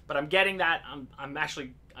 But I'm getting that. I'm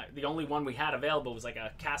actually, the only one we had available was like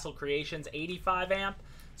a Castle Creations 85 amp.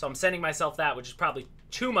 So I'm sending myself that, which is probably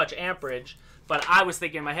too much amperage. But I was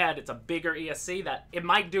thinking in my head, it's a bigger ESC that it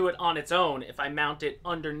might do it on its own if I mount it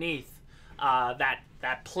underneath that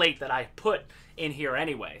plate that I put in here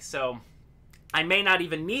anyway. So I may not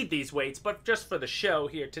even need these weights, but just for the show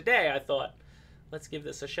here today, I thought, let's give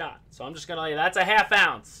this a shot. So I'm just going to, that's a ½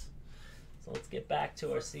 ounce. So let's get back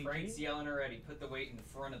to our CG. Frank's yelling already. Put the weight in the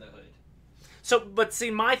front of the hood. So, but see,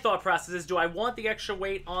 my thought process is, do I want the extra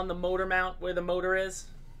weight on the motor mount where the motor is?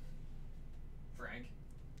 Frank?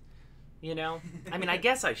 You know? I mean, I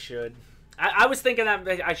guess I should. I was thinking that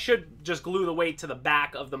I should just glue the weight to the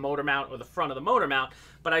back of the motor mount or the front of the motor mount,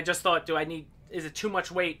 but I just thought, is it too much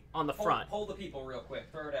weight on the front? Poll the people real quick.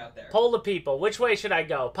 Throw it out there. Poll the people. Which way should I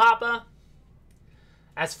go? Papa?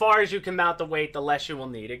 As far as you can mount the weight, the less you will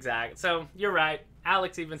need. Exactly. So, you're right.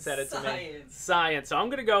 Alex even said it to me. Science. So I'm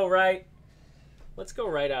going to go right. Let's go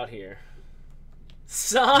right out here.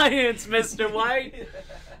 Science, Mr. White.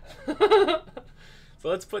 So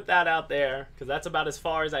let's put that out there, because that's about as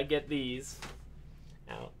far as I get these.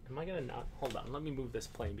 Now, am I going to knock? Hold on. Let me move this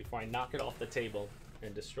plane before I knock it off the table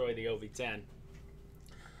and destroy the OV10.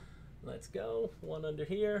 Let's go. One under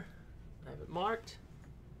here. I have it marked.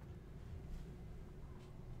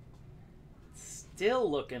 Still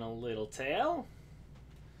looking a little tail.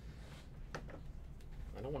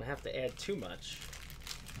 I don't want to have to add too much.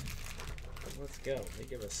 But let's go. They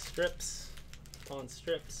give us strips upon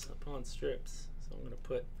strips upon strips. So I'm going to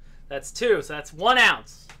put, that's 2, so that's 1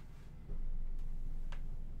 ounce.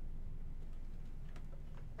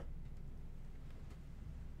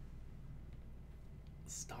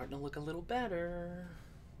 Starting to look a little better.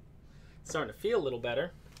 Starting to feel a little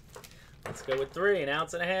better. Let's go with 3, 1.5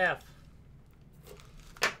 ounces.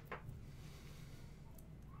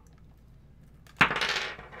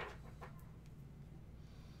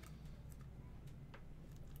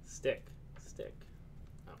 Stick.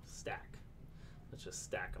 Oh, stack. Let's just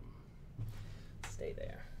stack them. Stay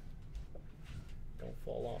there. Don't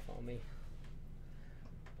fall off on me.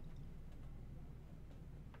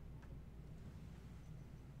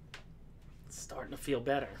 It's starting to feel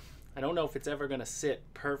better. I don't know if it's ever going to sit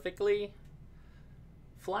perfectly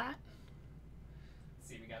flat. Let's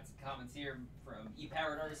see, we got some comments here from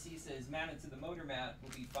ePowered RC says mounted to the motor mount will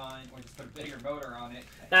be fine, or just put a bigger motor on it.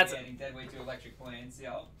 That's adding dead weight to electric planes.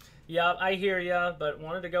 Yeah, I hear ya, but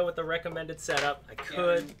wanted to go with the recommended setup. I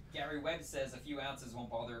could. Gary Webb says a few ounces won't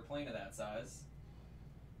bother a plane of that size.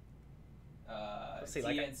 See,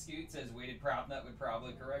 TN Scoot says weighted prop nut would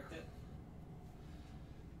probably correct it.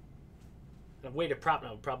 A weighted prop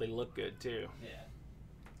nut would probably look good too. Yeah.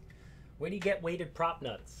 Where do you get weighted prop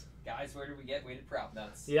nuts? Guys, where do we get weighted prop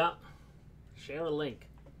nuts? Yeah. Share a link.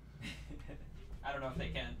 I don't know if they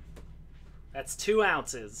can. That's 2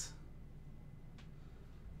 ounces.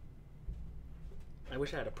 I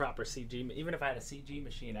wish I had a proper CG. Even if I had a CG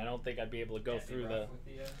machine, I don't think I'd be able to go through with the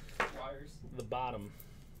wires. The bottom.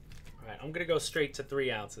 All right, I'm gonna go straight to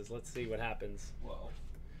 3 ounces. Let's see what happens. Whoa. All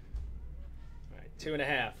right,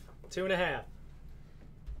 2.5. 2.5.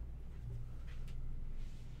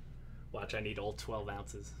 Watch, I need all 12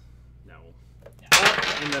 ounces. No.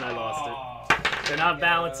 Oh, and then I lost it. They're not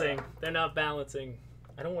balancing. They're not balancing.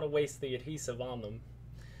 I don't want to waste the adhesive on them.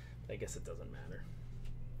 I guess it doesn't matter.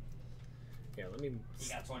 Here, let me. You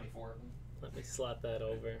got 24 of them. Let me slot that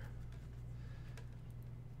over.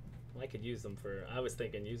 I could use them for. I was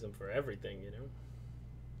thinking use them for everything, you know.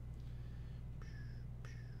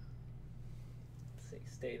 Let's see.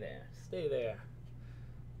 Stay there. Stay there.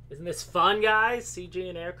 Isn't this fun, guys? CG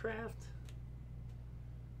and aircraft.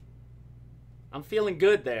 I'm feeling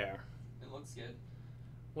good there. It looks good.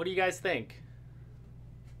 What do you guys think?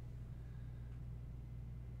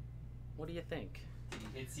 What do you think?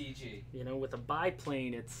 It's CG. You know, with a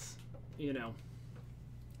biplane, it's, you know,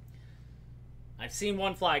 I've seen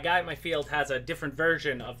one fly. A guy at my field has a different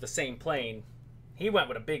version of the same plane. He went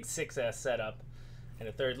with a big 6S setup and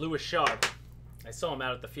a third Lewis Sharp. I saw him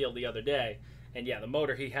out at the field the other day. And yeah, the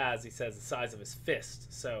motor he has, he says, the size of his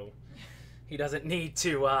fist. So he doesn't need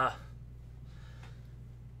to,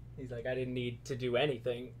 he's like, I didn't need to do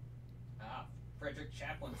anything. Frederick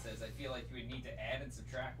Chaplin says, I feel like you would need to add and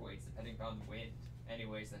subtract weights depending upon the wind.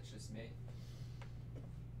 Anyways, that's just me.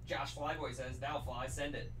 Josh Flyboy says, now fly,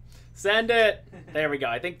 send it. Send it! There we go.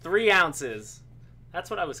 I think 3 ounces. That's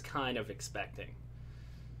what I was kind of expecting.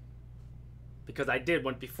 Because I did,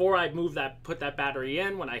 before I moved that, put that battery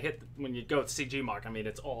in, when you go to CG mark, I mean,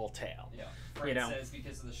 it's all tail. Yeah. Fred says,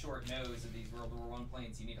 because of the short nose of these World War I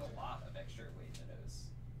planes, you need a lot of extra weight in the nose.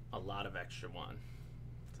 A lot of extra one.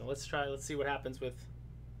 So let's see what happens with...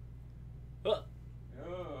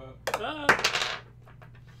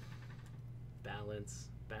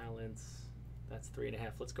 Balance. That's 3.5.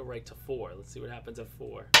 Let's go right to 4. Let's see what happens at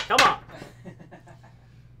 4. Come on!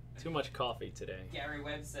 Too much coffee today. Gary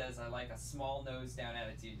Webb says, I like a small nose down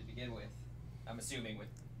attitude to begin with. I'm assuming with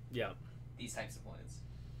these types of planes.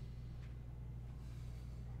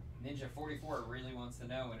 Ninja 44 really wants to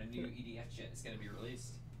know when a new EDF jet is going to be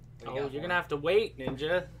released. Oh, you're going to have to wait,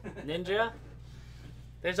 Ninja. Ninja?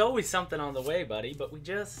 There's always something on the way, buddy, but we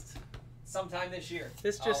just... Sometime this year.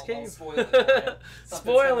 This just came. I'll spoil it.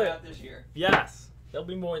 Spoil it. Out this year. Yes. There'll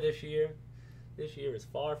be more this year. This year is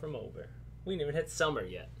far from over. We didn't even hit summer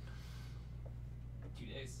yet. 2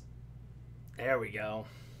 days. There we go.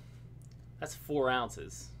 That's 4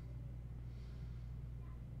 ounces.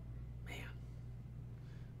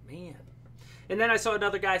 Man. And then I saw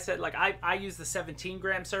another guy said, like, I use the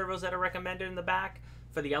 17-gram servos that are recommended in the back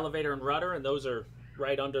for the elevator and rudder, and those are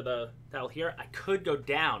right under the pedal here. I could go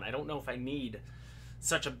down. I don't know if I need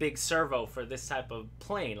such a big servo for this type of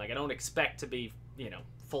plane. Like, I don't expect to be,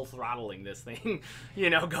 full throttling this thing,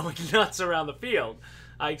 going nuts around the field.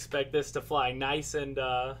 I expect this to fly nice and,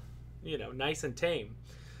 nice and tame.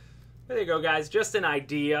 There you go, guys. Just an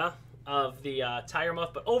idea of the Tiger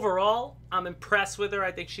Moth, but overall, I'm impressed with her.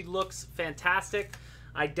 I think she looks fantastic.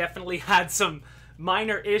 I definitely had some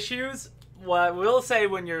minor issues. What I will say,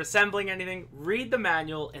 when you're assembling anything, read the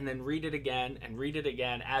manual and then read it again and read it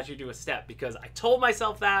again as you do a step, because I told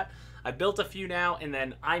myself that. I built a few now, and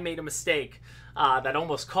then I made a mistake that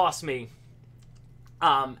almost cost me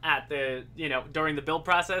at the, during the build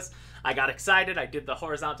process. I got excited. I did the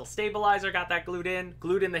horizontal stabilizer, got that glued in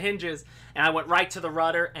the hinges, and I went right to the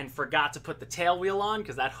rudder and forgot to put the tail wheel on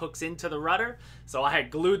because that hooks into the rudder. So I had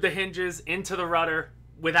glued the hinges into the rudder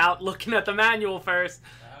without looking at the manual first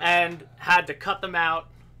and had to cut them out.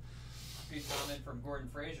 Good comment from Gordon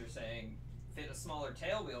Fraser saying, fit a smaller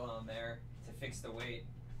tail wheel on there to fix the weight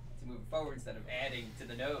to move forward instead of adding to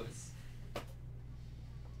the nose.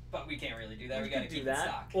 But we can't really do that. We got to keep it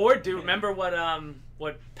stock. Or remember what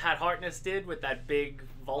Pat Hartness did with that big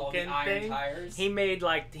Vulcan iron thing? Tires. He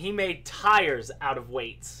made tires out of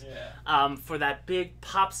weights. Yeah. For that big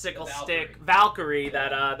popsicle stick Valkyrie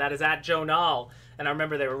that is at Joe Nall. And I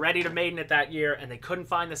remember they were ready to maiden it that year, and they couldn't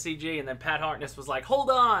find the CG. And then Pat Hartness was like,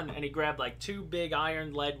 "Hold on!" And he grabbed like 2 big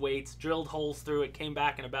iron lead weights, drilled holes through it, came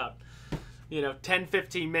back in about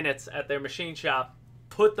 10-15 minutes at their machine shop,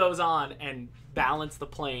 put those on, and balanced the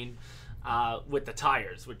plane with the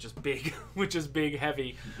tires, which is big,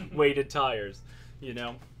 heavy, weighted tires.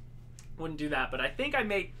 Wouldn't do that, but I think I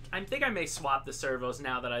may swap the servos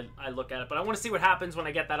now that I look at it. But I want to see what happens when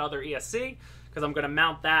I get that other ESC, because I'm going to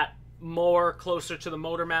mount that more closer to the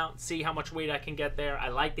motor mount, see how much weight I can get there. I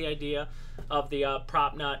like the idea of the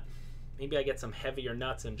prop nut. Maybe I get some heavier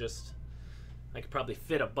nuts and I could probably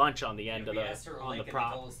fit a bunch on the end of the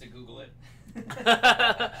prop. Told us to Google it.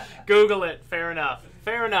 Google it. Fair enough.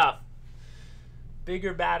 Fair enough.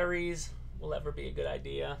 Bigger batteries will ever be a good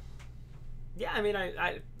idea. Yeah, I mean,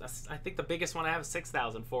 I think the biggest one I have is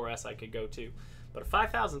 6,000 4S I could go to, but a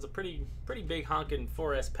 5,000 is a pretty big honking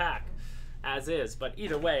 4S pack, as is. But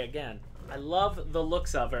either way, again, I love the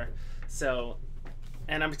looks of her. So,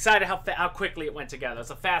 and I'm excited how quickly it went together. It's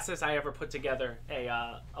the fastest I ever put together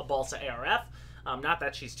a balsa ARF. Not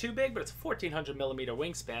that she's too big, but it's a 1,400 millimeter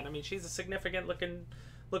wingspan. I mean, she's a significant looking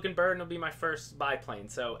bird, and it'll be my first biplane.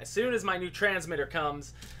 So as soon as my new transmitter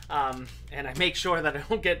comes, and I make sure that I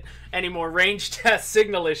don't get any more range test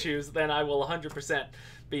signal issues, then I will 100%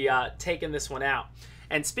 be taking this one out.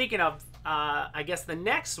 And speaking of, I guess the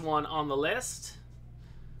next one on the list,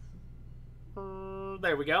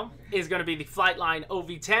 there we go, is going to be the Flightline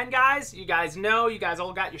OV10, guys. You guys know, you guys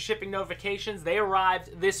all got your shipping notifications. They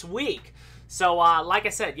arrived this week. So like I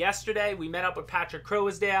said, yesterday we met up with Patrick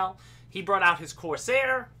Crowsdale. he brought out his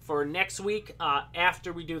Corsair for next week.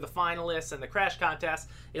 After we do the finalists and the crash contest,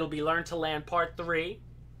 it'll be Learn to Land Part 3.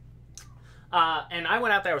 And I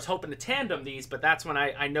went out there, I was hoping to tandem these, but that's when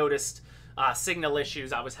I noticed signal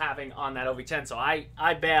issues I was having on that OV10. So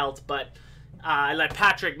I bailed, but I let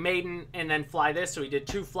Patrick maiden and then fly this. So he did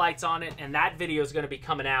 2 flights on it, and that video is going to be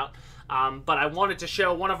coming out. But I wanted to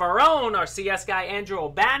show one of our own, our CS guy, Andrew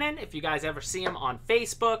O'Bannon. If you guys ever see him on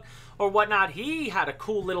Facebook or whatnot, he had a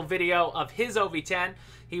cool little video of his OV10.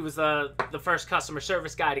 He was the first customer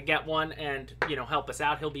service guy to get one and, you know, help us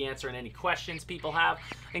out. He'll be answering any questions people have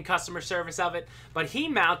in customer service of it. But he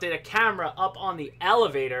mounted a camera up on the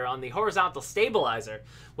elevator on the horizontal stabilizer,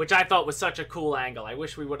 which I thought was such a cool angle. I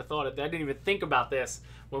wish we would have thought of that. I didn't even think about this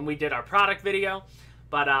when we did our product video.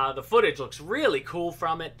 But the footage looks really cool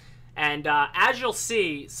from it. And as you'll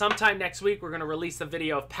see, sometime next week, we're going to release the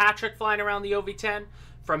video of Patrick flying around the OV10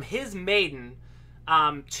 from his maiden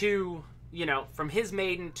to... You know, from his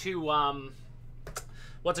maiden to,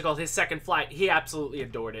 what's it called, his second flight. He absolutely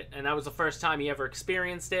adored it. And that was the first time he ever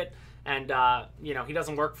experienced it. And, you know, he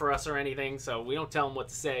doesn't work for us or anything, so we don't tell him what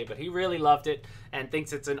to say. But he really loved it and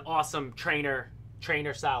thinks it's an awesome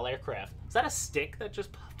trainer-style aircraft. Is that a stick that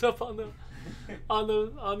just popped up on the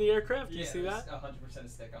aircraft? Do you see that? 100% a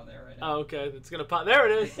stick on there right now. Oh, okay. It's going to pop. There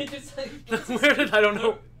it is. Just like, I don't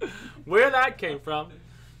know where that came from.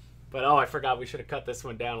 But, oh, I forgot we should have cut this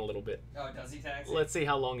one down a little bit. Oh, does he taxi? Let's see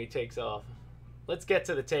how long he takes off. Let's get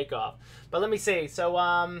to the takeoff. But let me see. So,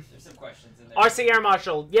 there's some questions in there. RC Air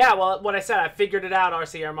Marshal. Yeah, well, what I said, I figured it out,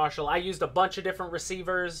 RC Air Marshal. I used a bunch of different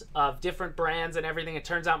receivers of different brands and everything. It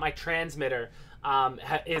turns out my transmitter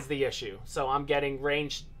is the issue. So I'm getting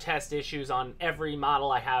range test issues on every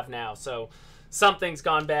model I have now. So something's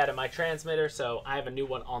gone bad in my transmitter, so I have a new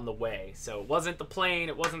one on the way. So it wasn't the plane,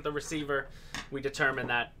 it wasn't the receiver. We determined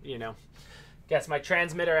that, you know, guess my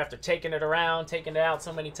transmitter, after taking it around, taking it out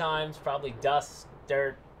so many times, probably dust,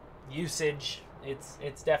 dirt, usage,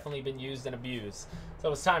 it's definitely been used and abused. So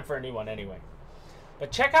it was time for a new one anyway.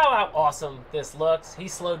 But check out how awesome this looks. He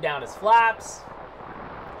slowed down his flaps.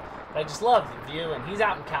 I just love the view, and he's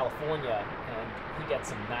out in California, and he gets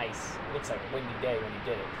some nice, looks like a windy day when he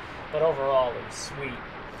did it. But overall, it was sweet.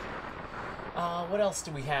 What else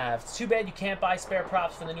do we have? It's too bad you can't buy spare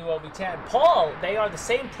props for the new OV10. Paul, they are the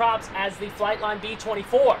same props as the Flightline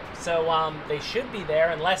B24. So they should be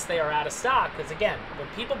there unless they are out of stock. Because again, when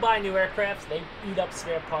people buy new aircrafts, they eat up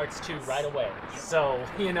spare parts too right away. So,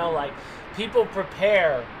 you know, like, people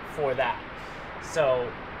prepare for that. So,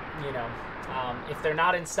 you know, if they're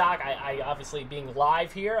not in stock, I obviously being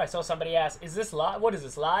live here, I saw somebody ask, is this live? What is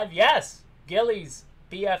this, live? Yes, Gillies.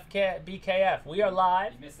 BKF. We are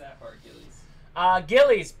live. You missed that part, Gillies.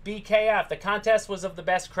 Gillies, BKF. The contest was of the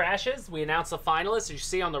best crashes. We announced the finalists, as you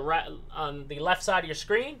see on the left side of your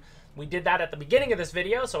screen. We did that at the beginning of this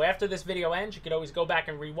video, so after this video ends, you could always go back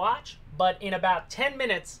and rewatch. But in about 10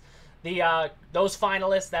 minutes, those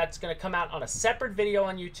finalists, that's going to come out on a separate video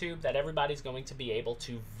on YouTube that everybody's going to be able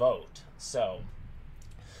to vote. So,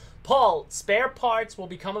 Paul, spare parts will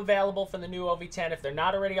become available for the new OV10 if they're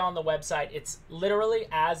not already on the website. It's literally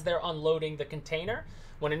as they're unloading the container.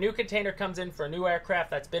 When a new container comes in for a new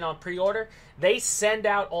aircraft that's been on pre-order, they send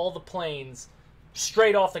out all the planes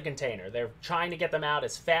straight off the container. They're trying to get them out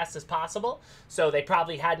as fast as possible, so they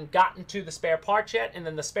probably hadn't gotten to the spare parts yet, and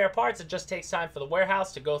then the spare parts, it just takes time for the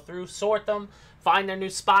warehouse to go through, sort them, find their new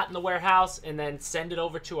spot in the warehouse, and then send it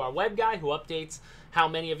over to our web guy who updates how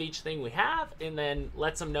many of each thing we have, and then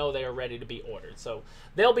lets them know they are ready to be ordered. So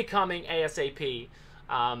they'll be coming ASAP,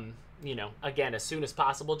 you know, again, as soon as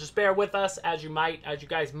possible. Just bear with us, as you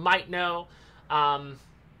guys might know, yeah,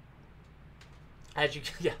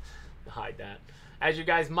 hide that. As you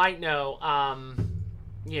guys might know,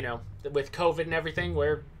 you know, with COVID and everything,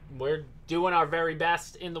 we're doing our very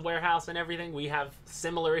best in the warehouse and everything. We have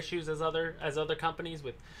similar issues as other companies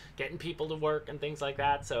with getting people to work and things like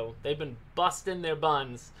that. So they've been busting their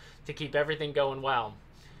buns to keep everything going well,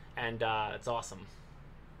 and it's awesome.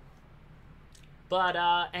 But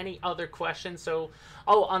any other questions? So,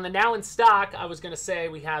 oh, on the now in stock, I was gonna say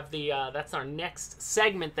we have the that's our next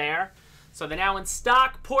segment there. So the now in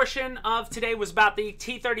stock portion of today was about the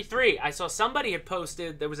T-33. I saw somebody had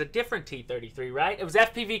posted there was a different T-33, right? It was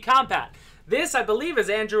FPV Combat. This, I believe, is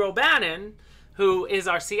Andrew O'Bannon, who is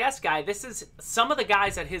our CS guy. This is some of the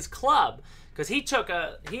guys at his club, because he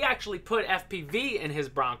actually put FPV in his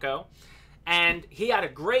Bronco, and he had a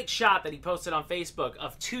great shot that he posted on Facebook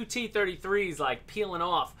of 2 T-33s like peeling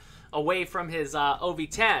off away from his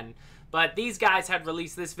OV10. But these guys had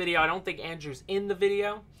released this video. I don't think Andrew's in the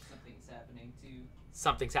video.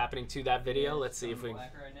 Something's happening to that video. Let's see if we...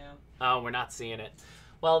 Black right now. Oh, we're not seeing it.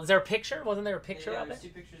 Well, is there a picture? Wasn't there a picture yeah, of there's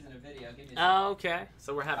it? 2 pictures in a video. Give me a Oh, okay.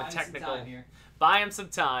 So we're having Buy me some technical. time here. Buy him some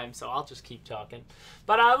time, so I'll just keep talking.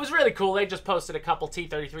 But it was really cool. They just posted a couple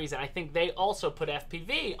T33s, and I think they also put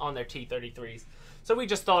FPV on their T33s. So we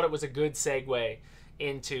just thought it was a good segue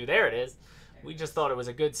into, there it is. We just thought it was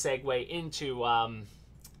a good segue into,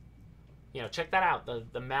 you know, check that out,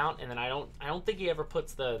 the mount, and then I don't think he ever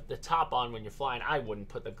puts the top on when you're flying. I wouldn't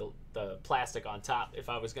put the plastic on top if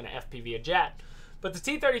I was going to FPV a jet. But the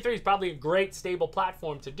T33 is probably a great stable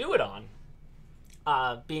platform to do it on.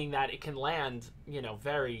 Being that it can land, you know,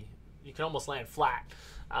 you can almost land flat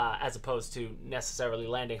as opposed to necessarily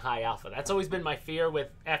landing high alpha. That's always been my fear with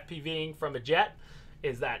FPVing from a jet,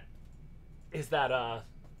 is that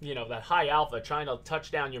you know, that high alpha, trying to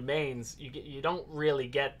touch down your mains, you don't really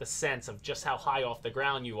get the sense of just how high off the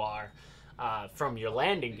ground you are from your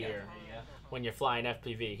landing gear when you're flying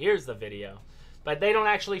FPV. Here's the video. But they don't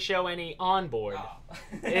actually show any onboard. Oh.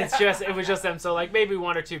 It was just them. So like maybe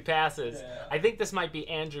 1 or 2 passes. Yeah. I think this might be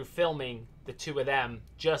Andrew filming the 2 of them,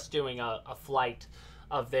 just doing a flight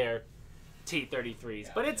of their T33s.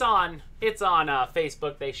 Yeah, but it's on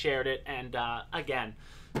Facebook. They shared it, and again,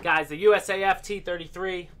 guys, the USAF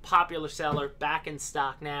T33, popular seller, back in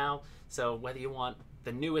stock now. So whether you want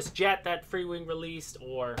the newest jet that Freewing released,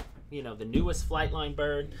 or you know, the newest Flightline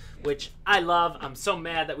bird, which I love. I'm so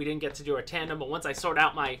mad that we didn't get to do our tandem, but once I sort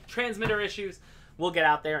out my transmitter issues, we'll get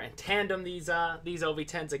out there and tandem these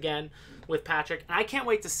OV10s again with Patrick. And I can't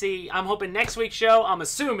wait to see. I'm hoping next week's show, I'm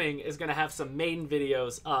assuming, is going to have some maiden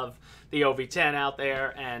videos of the OV10 out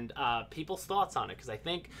there and people's thoughts on it, because I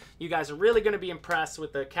think you guys are really going to be impressed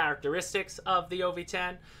with the characteristics of the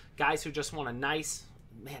OV10. Guys who just want a nice,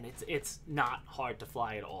 man, it's not hard to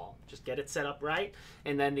fly at all. Just get it set up right.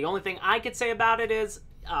 And then the only thing I could say about it is,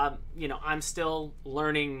 you know, I'm still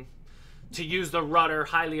learning to use the rudder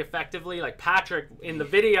highly effectively. Like Patrick in the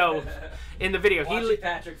video, Watching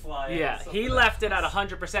Patrick fly. he left it at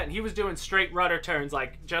 100%. He was doing straight rudder turns,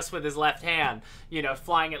 like just with his left hand, you know,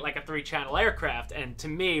 flying it like a 3-channel aircraft. And to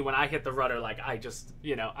me, when I hit the rudder, like I just,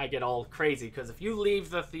 you know, I get all crazy, because if you leave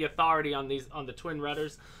the authority on the twin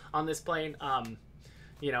rudders on this plane,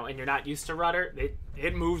 you know, and you're not used to rudder,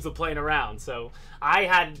 it moves the plane around. So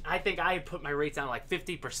I think I had put my rates down like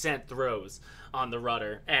 50% throws on the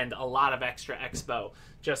rudder and a lot of extra expo,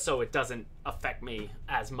 just so it doesn't affect me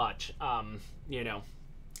as much, you know,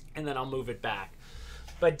 and then I'll move it back.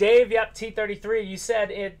 But Dave, yep, T33, you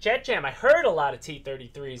said it, Jet Jam. I heard a lot of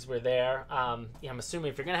T33s were there. Yeah, I'm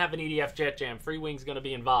assuming if you're going to have an EDF Jet Jam, Freewing's going to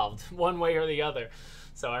be involved one way or the other.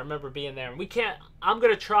 So I remember being there. And we can't, I'm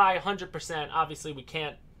going to try 100%. Obviously, we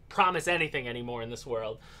can't promise anything anymore in this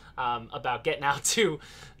world about getting out to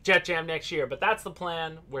Jet Jam next year. But that's the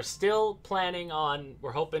plan. We're still planning on,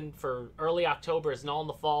 we're hoping for early October is Null in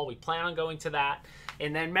the Fall. We plan on going to that.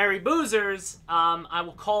 And then Mary Boozers, I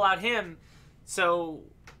will call out him. So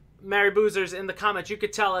Mary Boozers, in the comments, you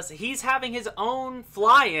could tell us he's having his own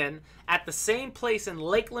fly-in at the same place in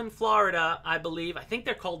Lakeland, Florida, I believe. I think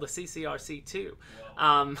they're called the CCRC too.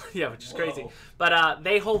 Yeah, which is crazy. But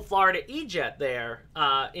they hold Florida E-Jet there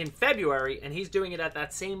in February, and he's doing it at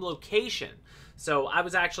that same location. So I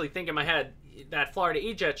was actually thinking in my head that Florida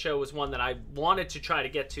E-Jet show was one that I wanted to try to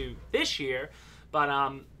get to this year.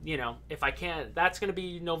 But, you know, if I can't, that's going to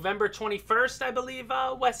be November 21st, I believe,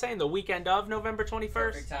 Wes saying, the weekend of November 21st.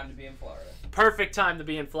 Perfect time to be in Florida. Perfect time to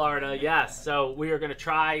be in Florida, yes. So we are going to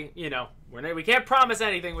try, you know, we can't promise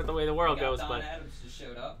anything with the way the world goes. Don But Adams just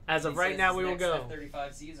showed up. as of right now, we will go.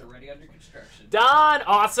 F-35C is already under construction. Don,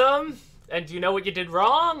 awesome. And do you know what you did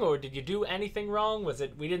wrong, or did you do anything wrong? Was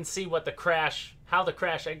it, we didn't see what the crash, how the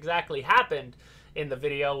crash exactly happened in the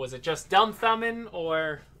video. Was it just dumb thumbing,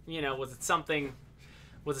 or, you know, was it something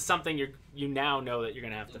you now know that you're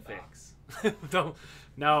gonna have to fix?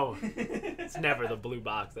 No, it's never the blue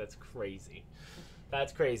box. That's crazy.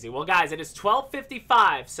 That's crazy. Well, guys, it is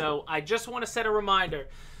 12:55, so I just want to set a reminder.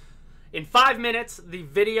 In 5 minutes, the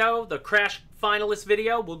video, the Crash Finalist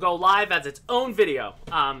video, will go live as its own video.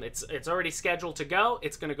 It's already scheduled to go.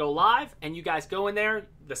 It's going to go live, and you guys go in there.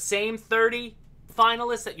 The same 30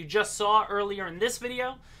 finalists that you just saw earlier in this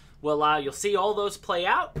video, you'll see all those play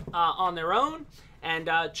out on their own, and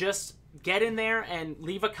just get in there and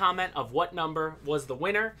leave a comment of what number was the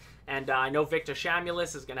winner. And I know Victor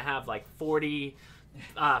Shamulis is going to have like 40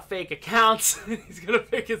 fake accounts. He's going to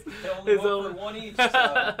pick his own. For one each, so you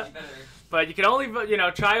better. But you can only, you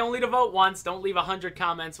know, try only to vote once. Don't leave 100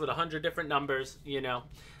 comments with 100 different numbers, you know.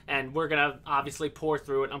 And we're going to obviously pour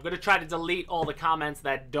through it. I'm going to try to delete all the comments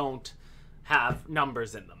that don't have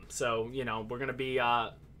numbers in them. So, you know, we're going to be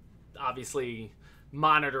obviously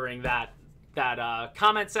monitoring that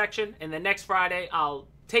comment section. And then next Friday, I'll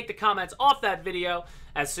take the comments off that video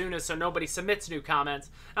as soon as, so nobody submits new comments.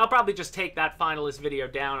 And I'll probably just take that finalist video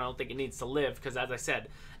down. I don't think it needs to live because, as I said,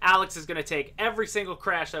 Alex is going to take every single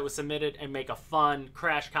crash that was submitted and make a fun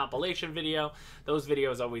crash compilation video. Those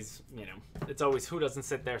videos always, you know, it's always who doesn't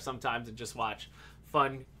sit there sometimes and just watch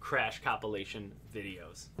fun crash compilation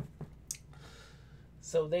videos.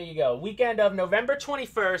 So there you go. Weekend of November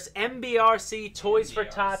 21st, MBRC Toys for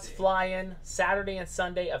Tots fly-in. Saturday and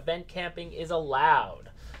Sunday event camping is allowed.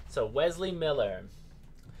 So Wesley Miller.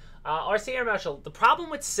 RC Air Marshal, the problem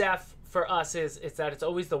with Seth for us is that it's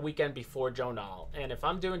always the weekend before Jonal. And if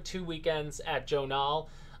I'm doing 2 weekends at Jonal,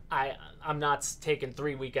 I'm not taking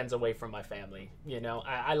 3 weekends away from my family. You know,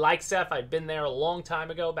 I like Seth. I've been there a long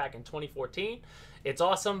time ago, back in 2014. It's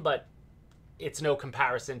awesome, but it's no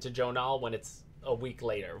comparison to Jonal when it's a week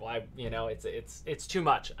later. Why, you know, it's too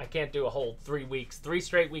much. I can't do a whole 3 weeks, 3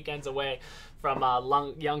 straight weekends away from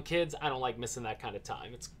young kids. I don't like missing that kind of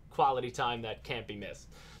time. It's quality time that can't be missed.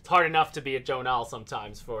 It's hard enough to be at Jonal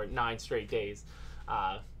sometimes for 9 straight days,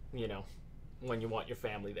 you know, when you want your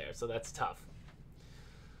family there. So that's tough.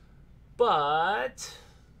 But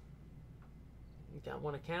got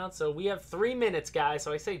one account, so we have 3 minutes, guys.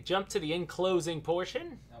 So I say jump to the in-closing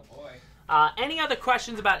portion. Oh boy. Any other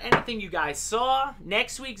questions about anything you guys saw?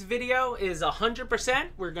 Next week's video is 100%.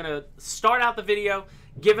 We're going to start out the video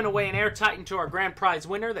giving away an Air Titan to our grand prize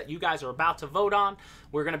winner that you guys are about to vote on.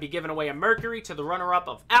 We're going to be giving away a Mercury to the runner-up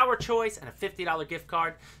of our choice and a $50 gift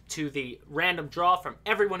card to the random draw from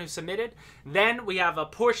everyone who submitted. Then we have a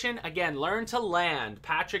portion, again, Learn to Land.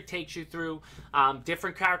 Patrick takes you through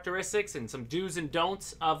different characteristics and some do's and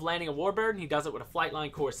don'ts of landing a Warbird. He does it with a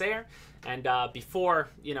Flightline Corsair. And before,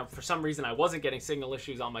 you know, for some reason I wasn't getting signal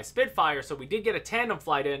issues on my Spitfire, so we did get a tandem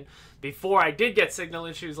flight in before I did get signal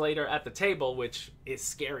issues later at the table, which is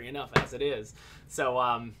scary enough as it is. So,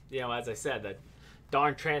 you know, as I said, that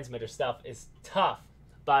darn transmitter stuff is tough.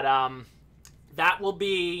 But that will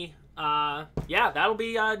be, yeah, that'll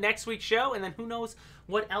be next week's show. And then who knows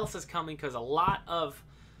what else is coming, because a lot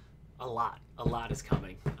is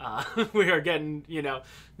coming. We are getting, you know,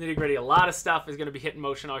 nitty gritty. A lot of stuff is going to be hitting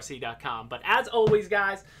motionrc.com. But as always,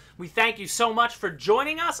 guys, we thank you so much for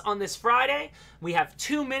joining us on this Friday. We have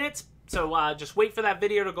 2 minutes, so just wait for that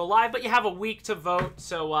video to go live. But you have a week to vote,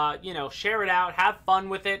 so, you know, share it out. Have fun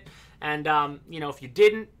with it. And, you know, if you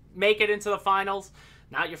didn't make it into the finals,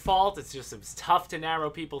 not your fault. It's just, it was tough to narrow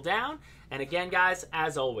people down. And again, guys,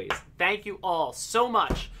 as always, thank you all so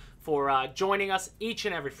much for joining us each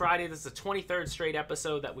and every Friday. This is the 23rd straight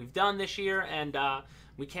episode that we've done this year, and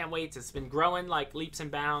we can't wait. It's been growing like leaps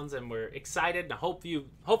and bounds, and we're excited. And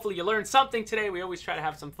hopefully you learned something today. We always try to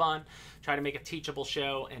have some fun, try to make a teachable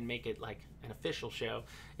show and make it like an official show,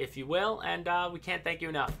 if you will. And we can't thank you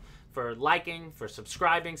enough for liking, for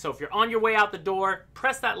subscribing. So if you're on your way out the door,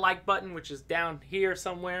 press that like button, which is down here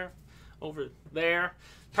somewhere, over there.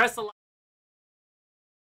 Press the like.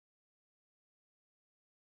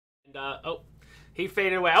 Oh, he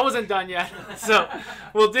faded away. I wasn't done yet. So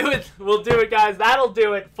we'll do it, guys. That'll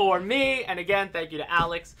do it for me. And again, thank you to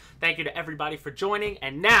Alex. Thank you to everybody for joining.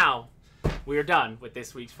 And now we are done with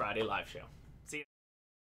this week's Friday live show.